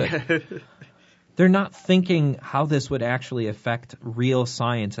 Okay, good. They're not thinking how this would actually affect real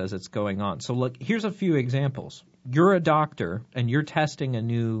science as it's going on. So look, here's a few examples. You're a doctor and you're testing a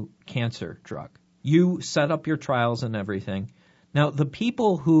new cancer drug. You set up your trials and everything. Now, the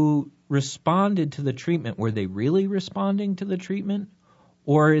people who responded to the treatment, were they really responding to the treatment?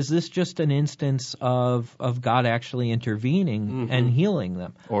 Or is this just an instance of God actually intervening and healing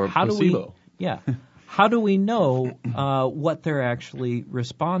them? Or placebo. How do we know what they're actually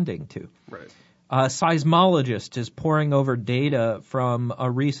responding to? Right. A seismologist is poring over data from a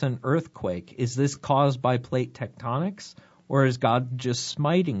recent earthquake. Is this caused by plate tectonics? Or is God just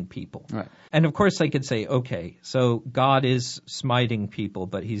smiting people? Right. And of course they could say, okay, so God is smiting people,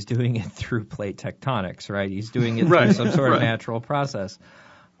 but he's doing it through plate tectonics, right? He's doing it through some sort of natural process.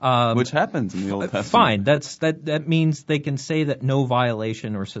 Which happens in the Old Testament. Fine. That means they can say that no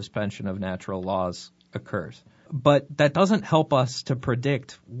violation or suspension of natural laws occurs. But that doesn't help us to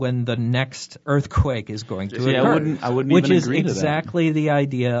predict when the next earthquake is going to occur. I wouldn't which even is agree to exactly the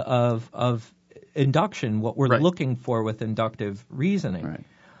idea of induction, what we're looking for with inductive reasoning. Right.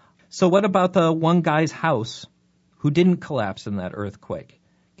 So what about the one guy's house who didn't collapse in that earthquake?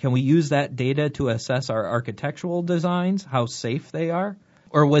 Can we use that data to assess our architectural designs, how safe they are?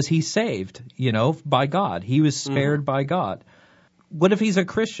 Or was he saved, by God? He was spared by God. What if he's a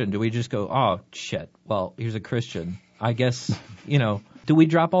Christian? Do we just go, oh, shit, well, he's a Christian. I guess, do we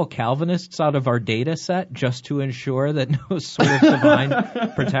drop all Calvinists out of our data set just to ensure that no sort of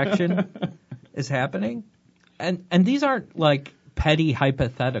divine protection is happening? And these aren't like petty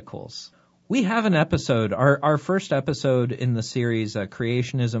hypotheticals. We have an episode, our first episode in the series,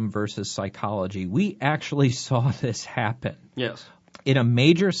 Creationism versus Psychology. We actually saw this happen. Yes. In a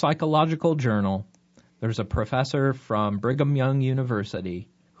major psychological journal, there's a professor from Brigham Young University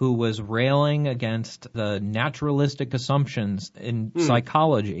who was railing against the naturalistic assumptions in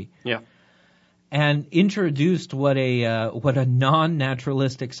psychology. Yeah. And introduced what a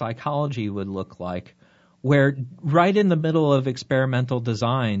non-naturalistic psychology would look like, where right in the middle of experimental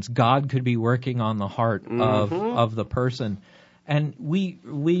designs, God could be working on the heart of the person. And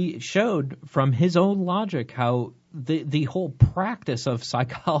we showed from his own logic how the whole practice of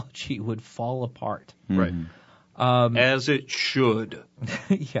psychology would fall apart. Right. As it should.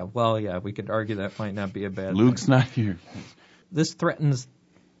 We could argue that might not be a bad Luke's thing. not here. This threatens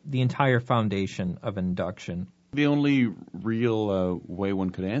the entire foundation of induction. The only real way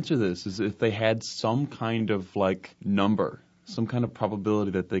one could answer this is if they had some kind of number, some kind of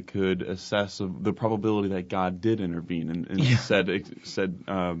probability that they could assess of the probability that God did intervene and said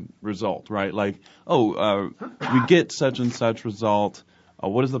result, right? We get such and such result.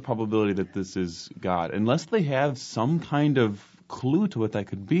 What is the probability that this is God? Unless they have some kind of clue to what that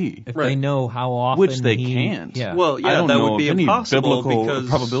could be. If Right. they know how often Which they he- can't. Yeah. Well, yeah, I don't that know would be of any impossible biblical because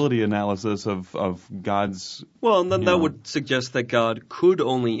probability analysis of God's. Well, and then you that know. would suggest that God could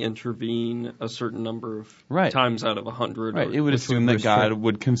only intervene a certain number of Right. times out of 100. Right. It would assume that God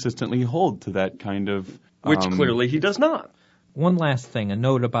would consistently hold to that kind of. which clearly he does not. One last thing, a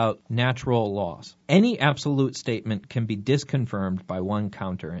note about natural laws. Any absolute statement can be disconfirmed by one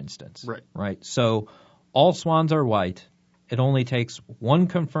counter instance. Right. Right. So all swans are white. It only takes one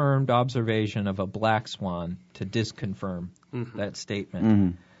confirmed observation of a black swan to disconfirm that statement. Mm-hmm.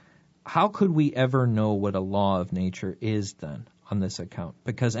 How could we ever know what a law of nature is then on this account?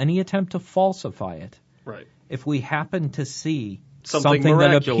 Because any attempt to falsify it, Right. if we happen to see Something that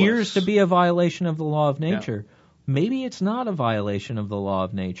miraculous. appears to be a violation of the law of nature, maybe it's not a violation of the law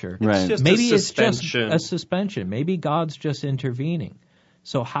of nature. Right. It's just Maybe a it's just suspension. a suspension. Maybe God's just intervening.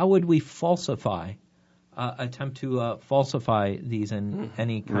 So how would we attempt to falsify these in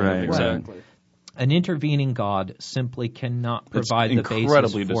any kind Right, of way? Exactly. An intervening God simply cannot It's provide the basis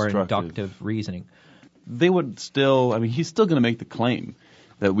incredibly for destructive. inductive reasoning. They would still. I mean, he's still going to make the claim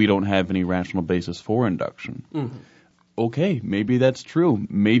that we don't have any rational basis for induction. Okay, maybe that's true.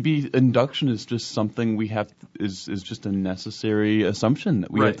 Maybe induction is just something we have is just a necessary assumption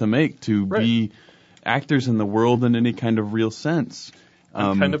that we Right. have to make to Right. be actors in the world in any kind of real sense.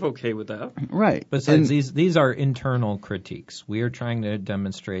 I'm kind of okay with that. Right. Besides, And- these are internal critiques. We are trying to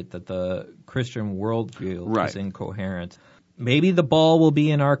demonstrate that the Christian worldview Right. is incoherent. Maybe the ball will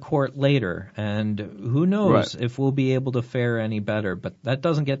be in our court later, and who knows Right. if we'll be able to fare any better. But that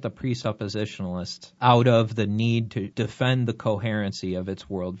doesn't get the presuppositionalist out of the need to defend the coherency of its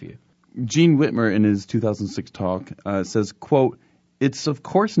worldview. Gene Whitmer, in his 2006 talk, says, quote, "It's of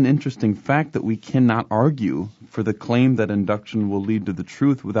course an interesting fact that we cannot argue for the claim that induction will lead to the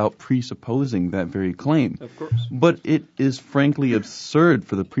truth without presupposing that very claim. Of course. But it is frankly absurd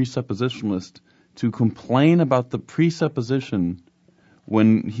for the presuppositionalist to complain about the presupposition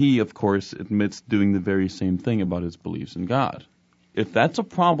when he, of course, admits doing the very same thing about his beliefs in God. If that's a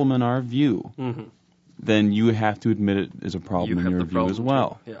problem in our view, then you have to admit it is a problem You in have your the view problem as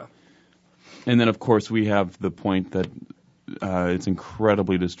well. too. Yeah. And then, of course, we have the point that it's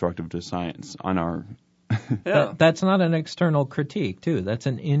incredibly destructive to science on our. Yeah. That's not an external critique, too. That's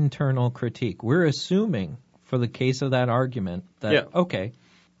an internal critique. We're assuming, for the case of that argument, that, okay,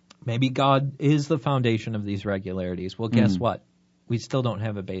 maybe God is the foundation of these regularities. Well, guess what? We still don't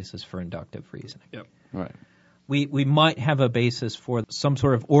have a basis for inductive reasoning. Yep. Right. We might have a basis for some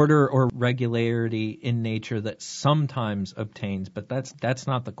sort of order or regularity in nature that sometimes obtains, but that's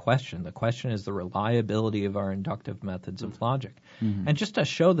not the question. The question is the reliability of our inductive methods of logic. And just to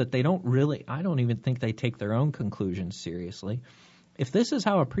show that they don't really, I don't even think they take their own conclusions seriously. If this is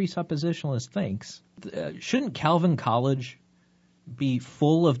how a presuppositionalist thinks, shouldn't Calvin College be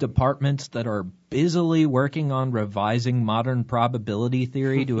full of departments that are busily working on revising modern probability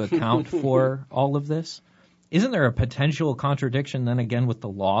theory to account for all of this? Isn't there a potential contradiction then again with the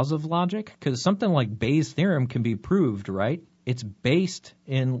laws of logic? Because something like Bayes' theorem can be proved, right? It's based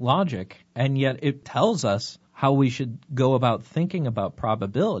in logic, and yet it tells us how we should go about thinking about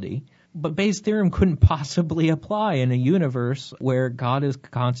probability. But Bayes' theorem couldn't possibly apply in a universe where God is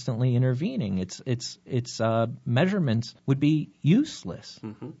constantly intervening. Its measurements would be useless.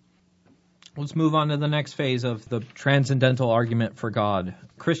 Let's move on to the next phase of the transcendental argument for God.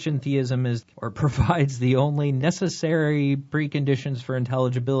 Christian theism provides the only necessary preconditions for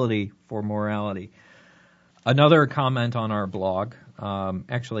intelligibility for morality. Another comment on our blog,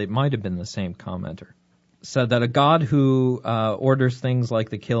 actually it might have been the same commenter, said that a God who orders things like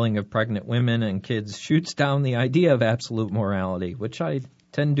the killing of pregnant women and kids shoots down the idea of absolute morality, which I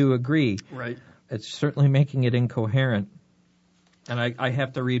tend to agree. Right. It's certainly making it incoherent. And I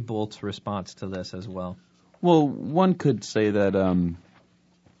have to read Bolt's response to this as well. Well, one could say that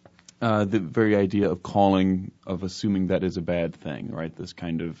the very idea of assuming that is a bad thing, right? This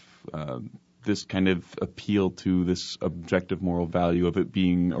kind of appeal to this objective moral value of it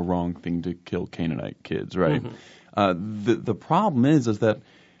being a wrong thing to kill Canaanite kids, right? The problem is that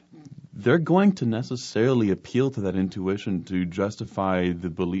they're going to necessarily appeal to that intuition to justify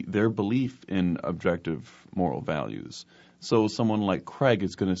their belief in objective moral values. So someone like Craig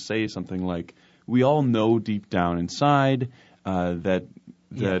is going to say something like, "We all know deep down inside that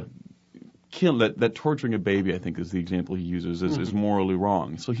torturing a baby," I think is the example he uses, is morally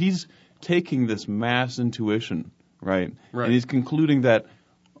wrong. So he's taking this mass intuition, right? And he's concluding that,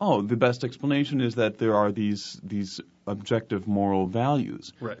 the best explanation is that there are these objective moral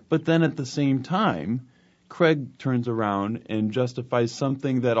values. Right. But then at the same time, Craig turns around and justifies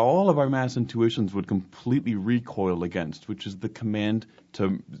something that all of our mass intuitions would completely recoil against, which is the command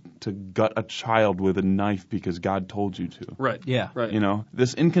to gut a child with a knife because God told you to. Right. Yeah. Right. You know,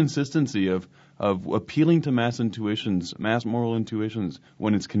 this inconsistency of appealing to mass intuitions, mass moral intuitions,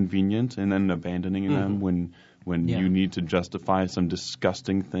 when it's convenient, and then abandoning them when you need to justify some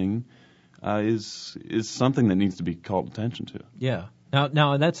disgusting thing, is something that needs to be called attention to. Yeah.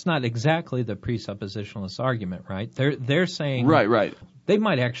 Now that's not exactly the presuppositionalist argument, right? They're saying Right. They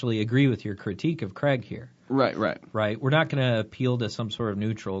might actually agree with your critique of Craig here. Right. Right? We're not going to appeal to some sort of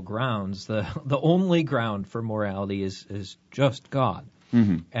neutral grounds. The only ground for morality is just God.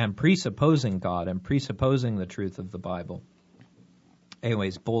 Mm-hmm. And presupposing God and presupposing the truth of the Bible.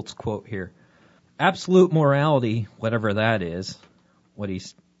 Anyways, Bolt's quote here. Absolute morality, whatever that is, what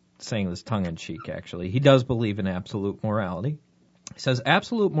he's saying is tongue-in-cheek, actually. He does believe in absolute morality. He says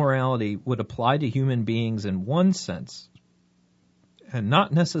absolute morality would apply to human beings in one sense, and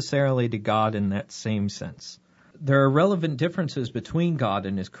not necessarily to God in that same sense. There are relevant differences between God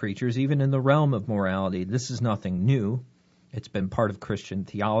and his creatures, even in the realm of morality. This is nothing new. It's been part of Christian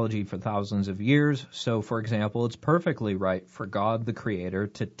theology for thousands of years. So, for example, it's perfectly right for God, the Creator,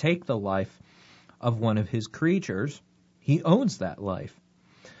 to take the life of one of his creatures. He owns that life.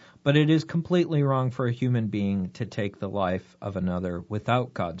 But it is completely wrong for a human being to take the life of another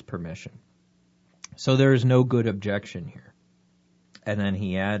without God's permission. So there is no good objection here. And then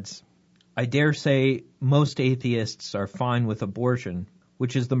he adds, I dare say most atheists are fine with abortion,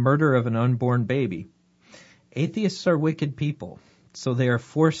 which is the murder of an unborn baby. Atheists are wicked people, so they are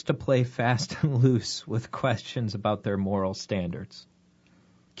forced to play fast and loose with questions about their moral standards.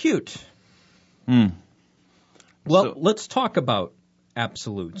 Cute. Well, let's talk about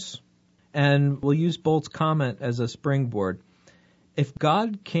absolutes. And we'll use Bolt's comment as a springboard. If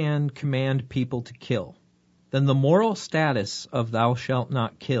God can command people to kill, then the moral status of thou shalt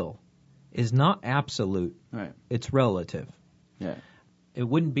not kill is not absolute. Right. It's relative. Yeah. It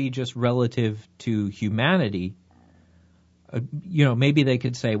wouldn't be just relative to humanity. Maybe they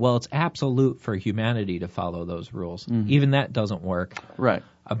could say, well, it's absolute for humanity to follow those rules. Mm-hmm. Even that doesn't work. Right.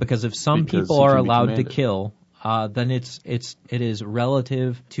 Because if some people are allowed to kill, then it is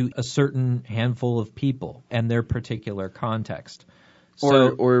relative to a certain handful of people and their particular context.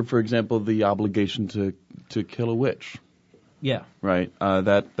 Or for example, the obligation to kill a witch. Yeah. Right.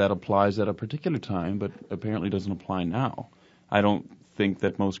 That applies at a particular time, but apparently doesn't apply now. I don't think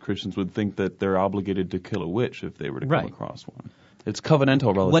that most Christians would think that they're obligated to kill a witch if they were to come across one. It's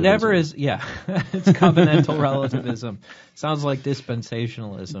covenantal relativism. Whatever is, it's covenantal relativism. Sounds like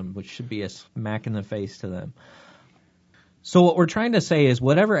dispensationalism, which should be a smack in the face to them. So what we're trying to say is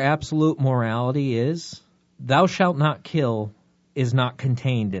whatever absolute morality is, thou shalt not kill is not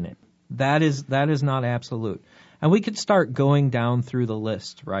contained in it. That is not absolute. And we could start going down through the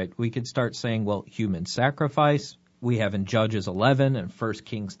list, right? We could start saying, well, human sacrifice. We have in Judges 11 and 1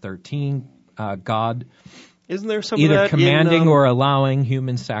 Kings 13, God Isn't there some either of that commanding or allowing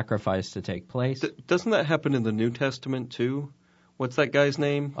human sacrifice to take place. Doesn't that happen in the New Testament too? What's that guy's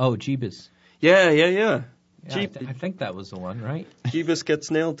name? Oh, Jebus. Yeah. Yeah, I think that was the one, right? Jebus gets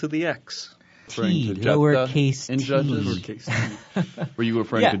nailed to the X. T, lowercase in t. Judges. Were you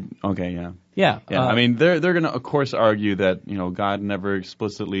referring to? Okay, yeah. Yeah. I mean, they're going to, of course, argue that God never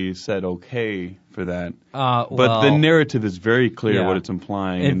explicitly said okay for that. But the narrative is very clear what it's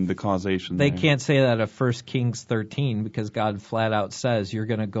implying and the causation. They can't say that of 1 Kings 13 because God flat out says you're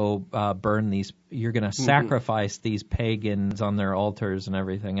going to go burn these. You're going to sacrifice these pagans on their altars and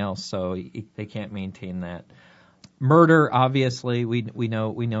everything else. So they can't maintain that. Murder, obviously, we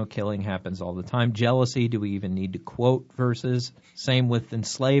know killing happens all the time. Jealousy, do we even need to quote verses? Same with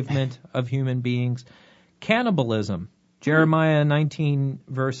enslavement of human beings. Cannibalism, Jeremiah 19,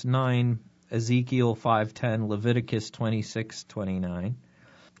 verse 9, Ezekiel 5:10, Leviticus 26:29.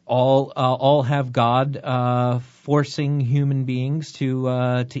 All have God forcing human beings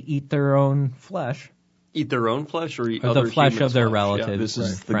to eat their own flesh. Eat their own flesh or eat or other the flesh humans' of their flesh? relatives. Yeah. This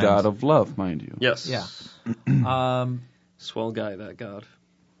is the friends. God of love, mind you. Yes. Yeah. Swell guy, that God.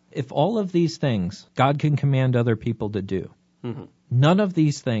 If all of these things God can command other people to do, none of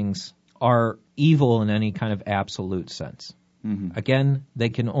these things are evil in any kind of absolute sense. Again, they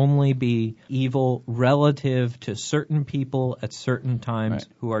can only be evil relative to certain people at certain times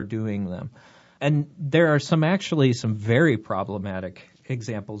who are doing them. And there are some very problematic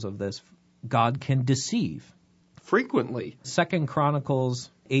examples of this. God can deceive. Frequently. 2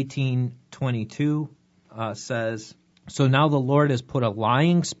 Chronicles 18:22 says, so now the Lord has put a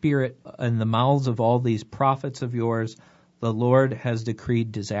lying spirit in the mouths of all these prophets of yours. The Lord has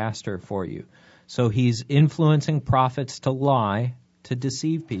decreed disaster for you. So he's influencing prophets to lie, to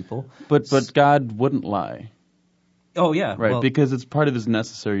deceive people. But God wouldn't lie. Oh, yeah. Right, well, because it's part of his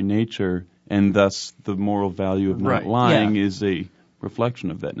necessary nature, and thus the moral value of not lying is a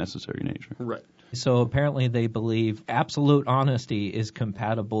reflection of that necessary nature. Right. So apparently they believe absolute honesty is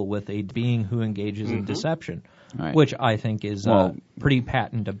compatible with a being who engages in deception, Right. which I think is pretty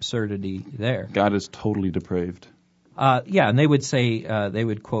patent absurdity there. God is totally depraved. And they would say, they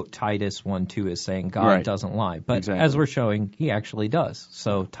would quote Titus 1:2 as saying God doesn't lie. But Exactly. as we're showing, he actually does.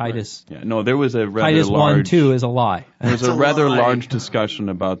 So Titus Yeah, no, there was a rather Titus large 1:2 is a lie. There was It's a a rather lie. large discussion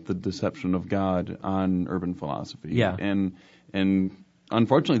about the deception of God on urban philosophy. Yeah. And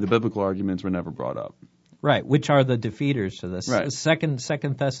unfortunately, the biblical arguments were never brought up. Right, which are the defeaters to this. Right.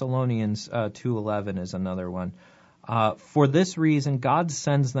 Second Thessalonians 2:11 is another one. For this reason, God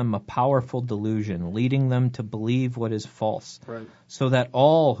sends them a powerful delusion, leading them to believe what is false, Right. so that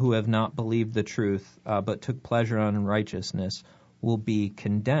all who have not believed the truth but took pleasure in unrighteousness will be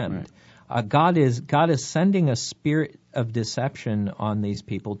condemned. God is sending a spirit of deception on these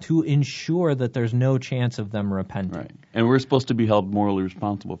people to ensure that there's no chance of them repenting. Right. And we're supposed to be held morally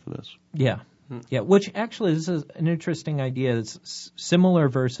responsible for this. Yeah. Yeah, which actually this is an interesting idea. It's similar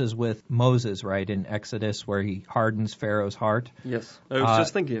verses with Moses, right, in Exodus where he hardens Pharaoh's heart. Yes. I was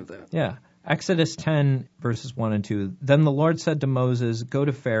just thinking of that. Yeah. Exodus 10, verses 1 and 2. Then the Lord said to Moses, "Go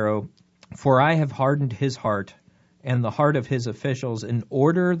to Pharaoh, for I have hardened his heart and the heart of his officials in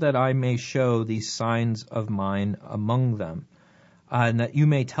order that I may show these signs of mine among them, and that you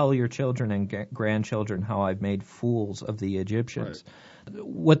may tell your children and grandchildren how I've made fools of the Egyptians." Right.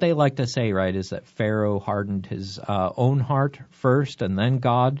 What they like to say, right, is that Pharaoh hardened his own heart first, and then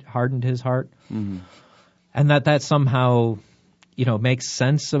God hardened his heart, and that somehow, makes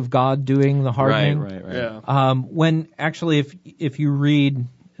sense of God doing the hardening. Right. Yeah. When actually, if you read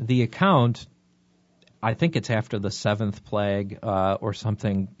the account, I think it's after the seventh plague or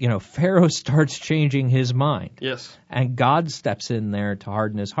something, Pharaoh starts changing his mind. Yes. And God steps in there to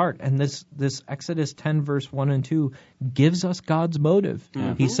harden his heart. And this Exodus 10, verse 1 and 2 gives us God's motive.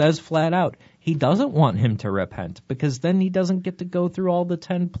 Mm-hmm. He says flat out, he doesn't want him to repent because then he doesn't get to go through all the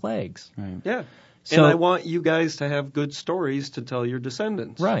 10 plagues. Right. Yeah. So, and I want you guys to have good stories to tell your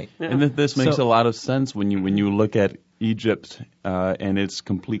descendants. Right. Yeah. And this makes a lot of sense when you look at Egypt and its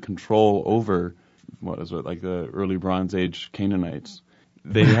complete control over like the early Bronze Age Canaanites.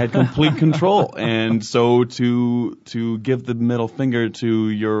 They had complete control, and so to give the middle finger to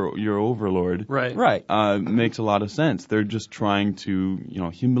your overlord, right, makes a lot of sense. They're just trying to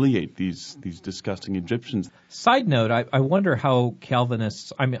humiliate these disgusting Egyptians. Side note: I wonder how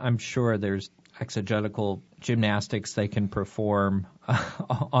Calvinists. I'm sure there's exegetical gymnastics they can perform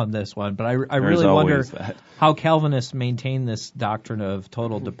on this one, but I really wonder how Calvinists maintain this doctrine of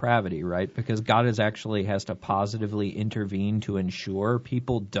total depravity, right? Because God actually has to positively intervene to ensure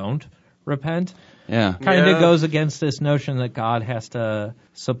people don't repent. Yeah. Kind of goes against this notion that God has to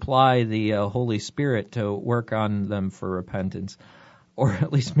supply the Holy Spirit to work on them for repentance. Or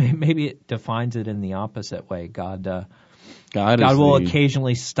at least maybe it defines it in the opposite way. God will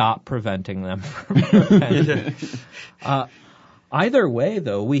occasionally stop preventing them from repenting. Either way,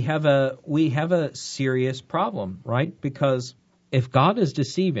 though, we have a serious problem, right? Because if God is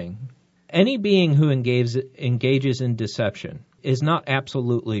deceiving, any being who engages in deception is not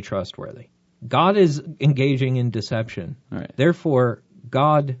absolutely trustworthy. God is engaging in deception. Right. Therefore,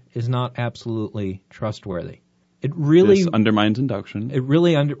 God is not absolutely trustworthy. It really undermines induction. It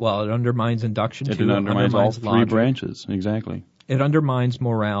really undermines induction too. It undermines all three logic. branches. Exactly. It undermines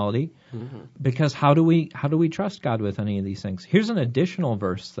morality because how do we trust God with any of these things? Here's an additional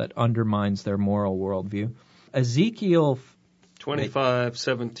verse that undermines their moral worldview. Ezekiel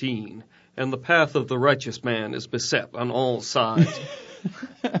 25:17, and the path of the righteous man is beset on all sides.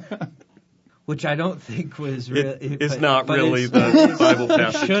 Which I don't think was really... It's not really the Bible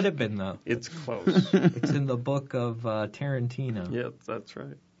passage. It should have been, though. It's close. It's in the book of Tarantino. Yep, that's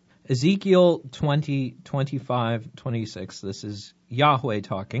right. Ezekiel 20:25-26. This is Yahweh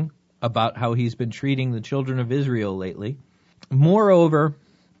talking about how he's been treating the children of Israel lately. Moreover,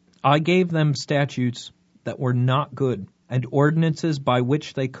 I gave them statutes that were not good, and ordinances by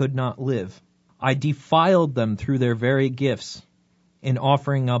which they could not live. I defiled them through their very gifts, in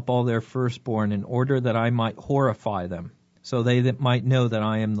offering up all their firstborn, in order that I might horrify them, so they might know that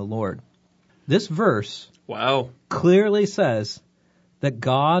I am the Lord. This verse clearly says that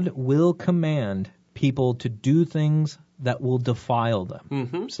God will command people to do things that will defile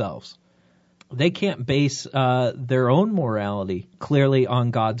themselves. They can't base their own morality clearly on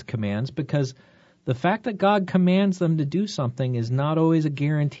God's commands because The fact that God commands them to do something is not always a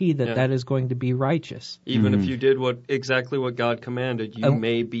guarantee that that is going to be righteous. Even if you did exactly what God commanded, you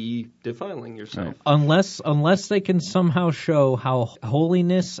may be defiling yourself. Unless they can somehow show how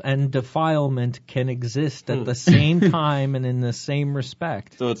holiness and defilement can exist at the same time and in the same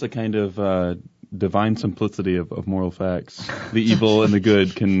respect. So it's a kind of divine simplicity of moral facts. The evil and the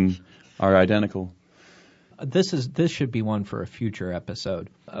good are identical. This should be one for a future episode.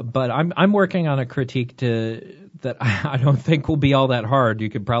 But I'm working on a critique that I don't think will be all that hard.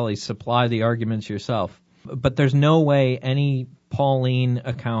 You could probably supply the arguments yourself. But there's no way any Pauline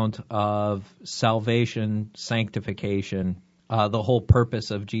account of salvation, sanctification, the whole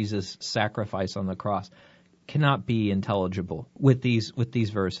purpose of Jesus' sacrifice on the cross cannot be intelligible with these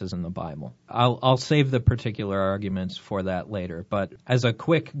verses in the Bible. I'll save the particular arguments for that later. But as a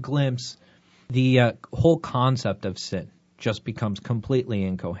quick glimpse, the whole concept of sin just becomes completely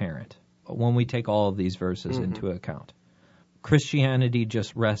incoherent when we take all of these verses into account. Christianity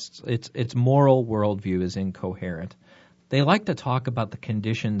just rests, its moral worldview is incoherent. They like to talk about the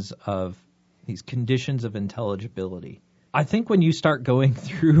conditions of intelligibility. I think when you start going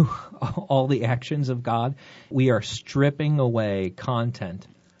through all the actions of God, we are stripping away content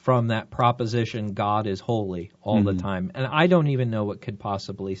from that proposition God is holy all the time. And I don't even know what could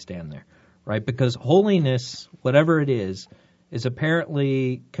possibly stand there. Right, because holiness, whatever it is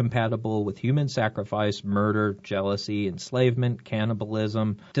apparently compatible with human sacrifice, murder, jealousy, enslavement,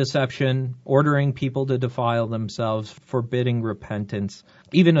 cannibalism, deception, ordering people to defile themselves, forbidding repentance,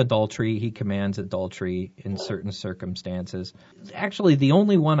 even adultery. He commands adultery in certain circumstances. Actually, the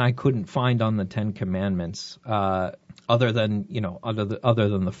only one I couldn't find on the Ten Commandments, other than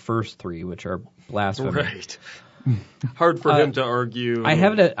the first three, which are blasphemy. Right. Hard for him to argue. I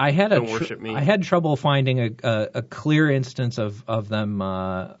worship me. I had trouble finding a clear instance of them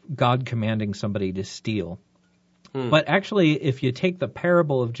God commanding somebody to steal. But actually, if you take the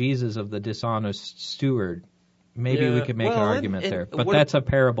parable of Jesus of the dishonest steward, maybe we could make an argument there. But that's a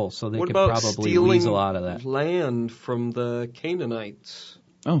parable, so they could probably weasel out of that. Land from the Canaanites.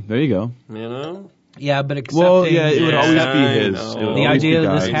 Oh, there you go. You know. Yeah, but accepting... Well, yeah, it would always be his. The idea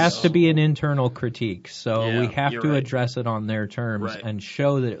that this has to be an internal critique, so we have to right. address it on their terms and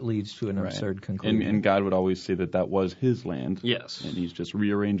show that it leads to an absurd conclusion. And God would always say that was his land. Yes. And he's just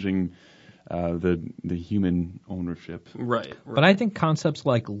rearranging the human ownership. Right. But I think concepts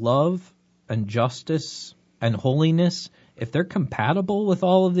like love and justice and holiness, if they're compatible with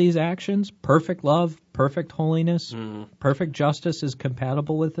all of these actions, perfect love, perfect holiness, perfect justice is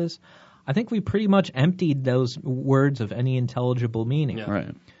compatible with this, I think we pretty much emptied those words of any intelligible meaning. Yeah.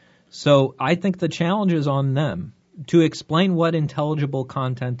 Right. So I think the challenge is on them to explain what intelligible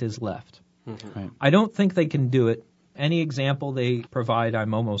content is left. Right. I don't think they can do it. Any example they provide,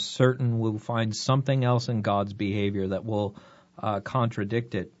 I'm almost certain will find something else in God's behavior that will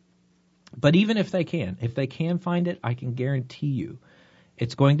contradict it. But even if they can find it, I can guarantee you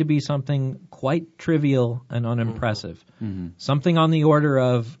it's going to be something quite trivial and unimpressive. Something on the order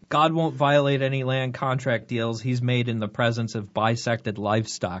of, God won't violate any land contract deals he's made in the presence of bisected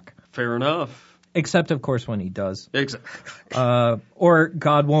livestock. Fair enough. Except, of course, when he does. Exactly. Or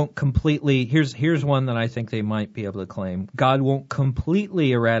God won't completely... Here's one that I think they might be able to claim. God won't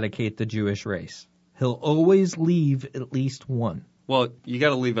completely eradicate the Jewish race. He'll always leave at least one. Well, you got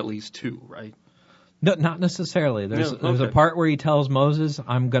to leave at least two, right? No, not necessarily. There's a part where he tells Moses,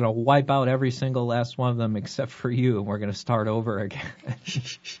 I'm going to wipe out every single last one of them except for you, and we're going to start over again.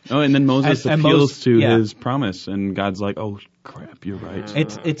 And then Moses appeals to his promise, and God's like, oh, crap, you're right.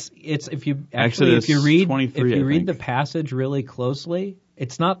 It's if you read the passage really closely,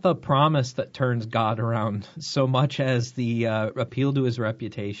 it's not the promise that turns God around so much as the appeal to his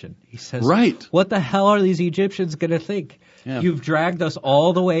reputation. He says, right. What the hell are these Egyptians going to think? Yeah. You've dragged us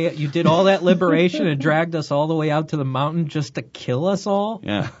all the way. You did all that liberation and dragged us all the way out to the mountain just to kill us all.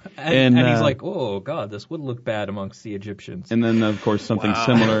 Yeah, and he's like, "Oh God, this would look bad amongst the Egyptians." And then, of course, something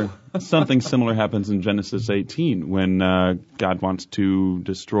similar happens in Genesis 18 when God wants to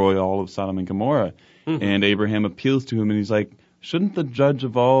destroy all of Sodom and Gomorrah, and Abraham appeals to him, and he's like, "Shouldn't the judge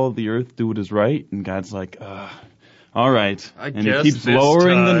of all the earth do what is right?" And God's like, all right. And he keeps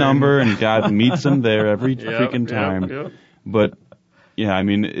lowering the number, and God meets him there every freaking time. Yep. But yeah, I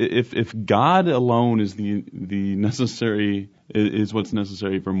mean, if God alone is the necessary is what's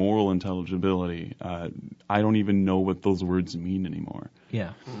necessary for moral intelligibility, I don't even know what those words mean anymore.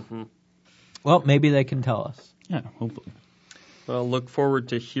 Yeah. Well, maybe they can tell us. Yeah, hopefully. Well, look forward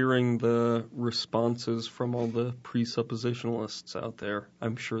to hearing the responses from all the presuppositionalists out there.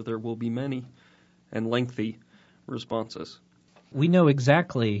 I'm sure there will be many and lengthy responses. We know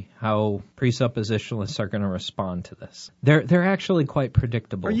exactly how presuppositionalists are going to respond to this. They're actually quite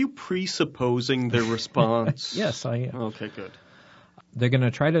predictable. Are you presupposing their response? Yes, I am. Okay, good. They're going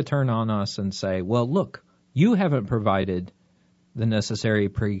to try to turn on us and say, well, look, you haven't provided the necessary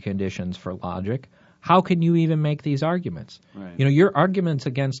preconditions for logic. How can you even make these arguments? Right. You know, your arguments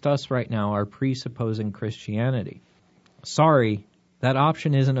against us right now are presupposing Christianity. Sorry, that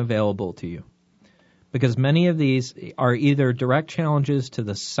option isn't available to you. Because many of these are either direct challenges to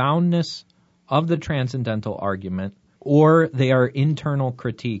the soundness of the transcendental argument, or they are internal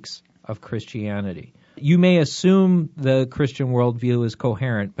critiques of Christianity. You may assume the Christian worldview is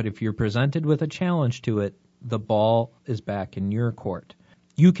coherent, but if you're presented with a challenge to it, the ball is back in your court.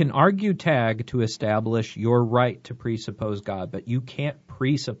 You can argue tag to establish your right to presuppose God, but you can't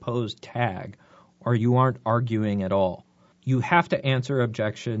presuppose tag, or you aren't arguing at all. You have to answer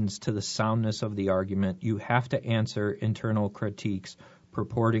objections to the soundness of the argument. You have to answer internal critiques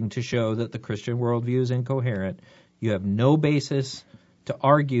purporting to show that the Christian worldview is incoherent. You have no basis to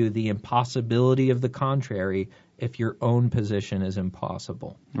argue the impossibility of the contrary if your own position is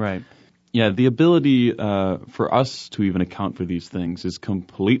impossible. Right. Yeah, the ability for us to even account for these things is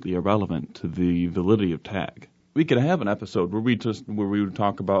completely irrelevant to the validity of tag. We could have an episode where we would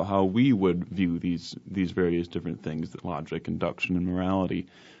talk about how we would view these various different things, logic, induction, and morality,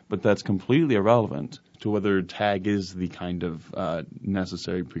 but that's completely irrelevant to whether tag is the kind of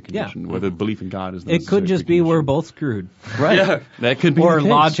necessary precondition, whether belief in God is the necessary It could just be we're both screwed. Right. Yeah. That could be or the case.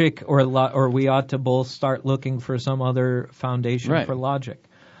 Logic, or we ought to both start looking for some other foundation for logic.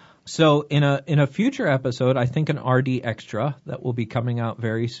 So in a future episode, I think an RD Extra that will be coming out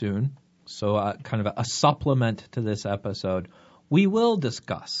very soon, so kind of a supplement to this episode, we will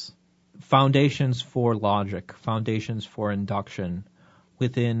discuss foundations for logic, foundations for induction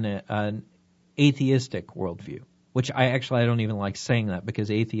within an atheistic worldview, which I don't even like saying that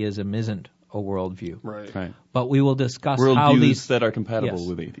because atheism isn't a worldview. Right. But we will discuss worldviews how these that are compatible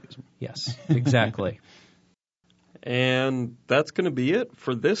with atheism. Yes, exactly. And that's going to be it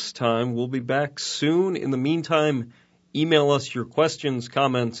for this time. We'll be back soon. In the meantime, email us your questions,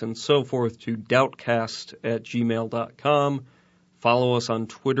 comments, and so forth to doubtcast@gmail.com. Follow us on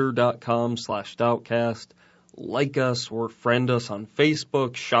twitter.com/doubtcast. Like us or friend us on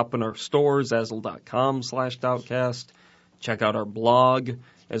Facebook. Shop in our stores, Zazzle.com/doubtcast. Check out our blog,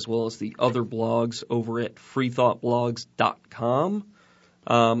 as well as the other blogs over at freethoughtblogs.com.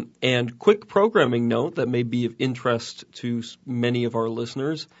 And quick programming note that may be of interest to many of our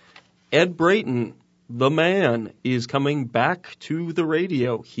listeners. Ed Brayton, the man, is coming back to the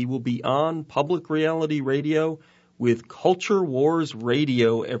radio. He will be on Public Reality Radio with Culture Wars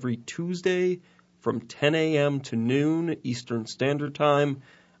Radio every Tuesday from 10 a.m. to noon Eastern Standard Time,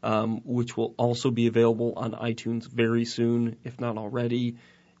 which will also be available on iTunes very soon, if not already.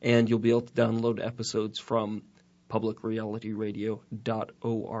 And you'll be able to download episodes from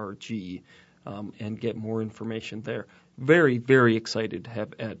publicrealityradio.org and get more information there. Very, very excited to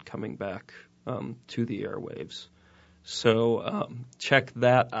have Ed coming back to the airwaves. So check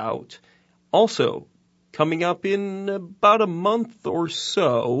that out. Also, coming up in about a month or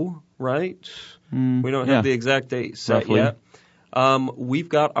so, right? We don't have the exact date set yet. We've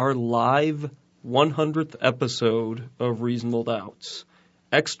got our live 100th episode of Reasonable Doubts.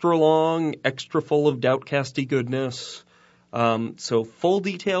 Extra long, extra full of Doubtcasty goodness. So full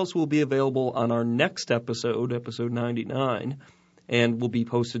details will be available on our next episode, episode 99, and will be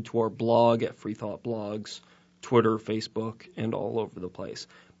posted to our blog at Free Thought Blogs, Twitter, Facebook, and all over the place.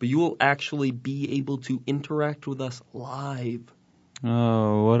 But you will actually be able to interact with us live.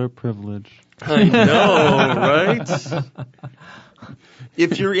 Oh, what a privilege. I know, right?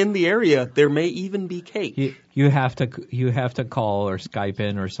 If you're in the area, there may even be cake. You have to call or Skype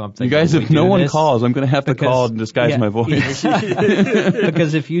in or something. You guys, if no one calls, I'm going to have to call and disguise my voice.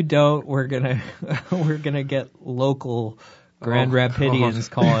 Because if you don't, we're gonna get local Grand Rapidians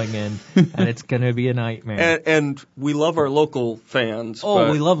calling in, and it's going to be a nightmare. And we love our local fans.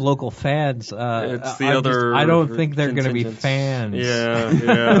 Oh, we love local fans. It's the other. I don't think they're going to be fans.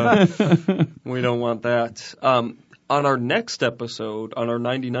 Yeah. We don't want that. On our next episode, on our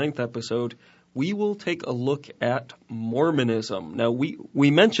 99th episode, we will take a look at Mormonism. Now,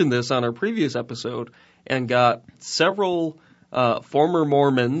 we mentioned this on our previous episode and got several former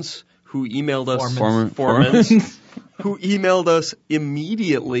Mormons who emailed us. Mormons. Who emailed us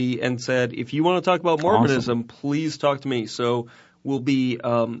immediately and said, if you want to talk about Mormonism, please talk to me. So we'll be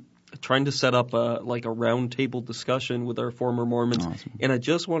trying to set up a roundtable discussion with our former Mormons. Awesome. And I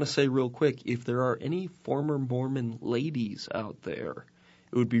just want to say real quick, if there are any former Mormon ladies out there,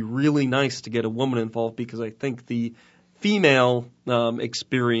 it would be really nice to get a woman involved because I think the female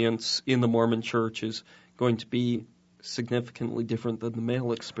experience in the Mormon Church is going to be significantly different than the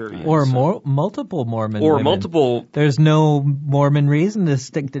male experience. Or multiple Mormon Or women. multiple. There's no Mormon reason to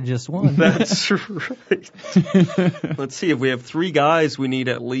stick to just one. That's right. Let's see, if we have 3 guys, we need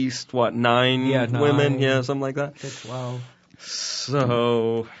at least, 9 women? Yeah, something like that. 12.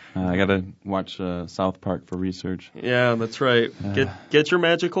 So... I gotta watch South Park for research. Yeah, that's right. Get your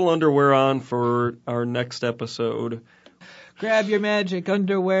magical underwear on for our next episode. Grab your magic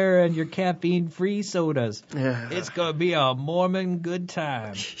underwear and your caffeine-free sodas. Yeah. It's going to be a Mormon good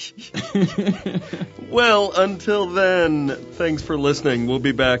time. Well, until then, thanks for listening. We'll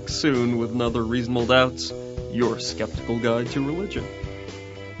be back soon with another Reasonable Doubts, your skeptical guide to religion.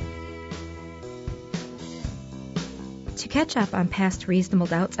 To catch up on past Reasonable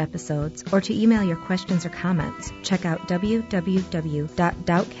Doubts episodes or to email your questions or comments, check out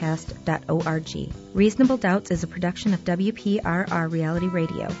www.doubtcast.org. Reasonable Doubts is a production of WPRR Reality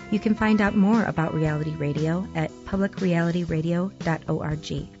Radio. You can find out more about Reality Radio at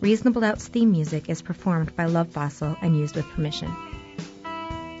publicrealityradio.org. Reasonable Doubts theme music is performed by Love Fossil and used with permission.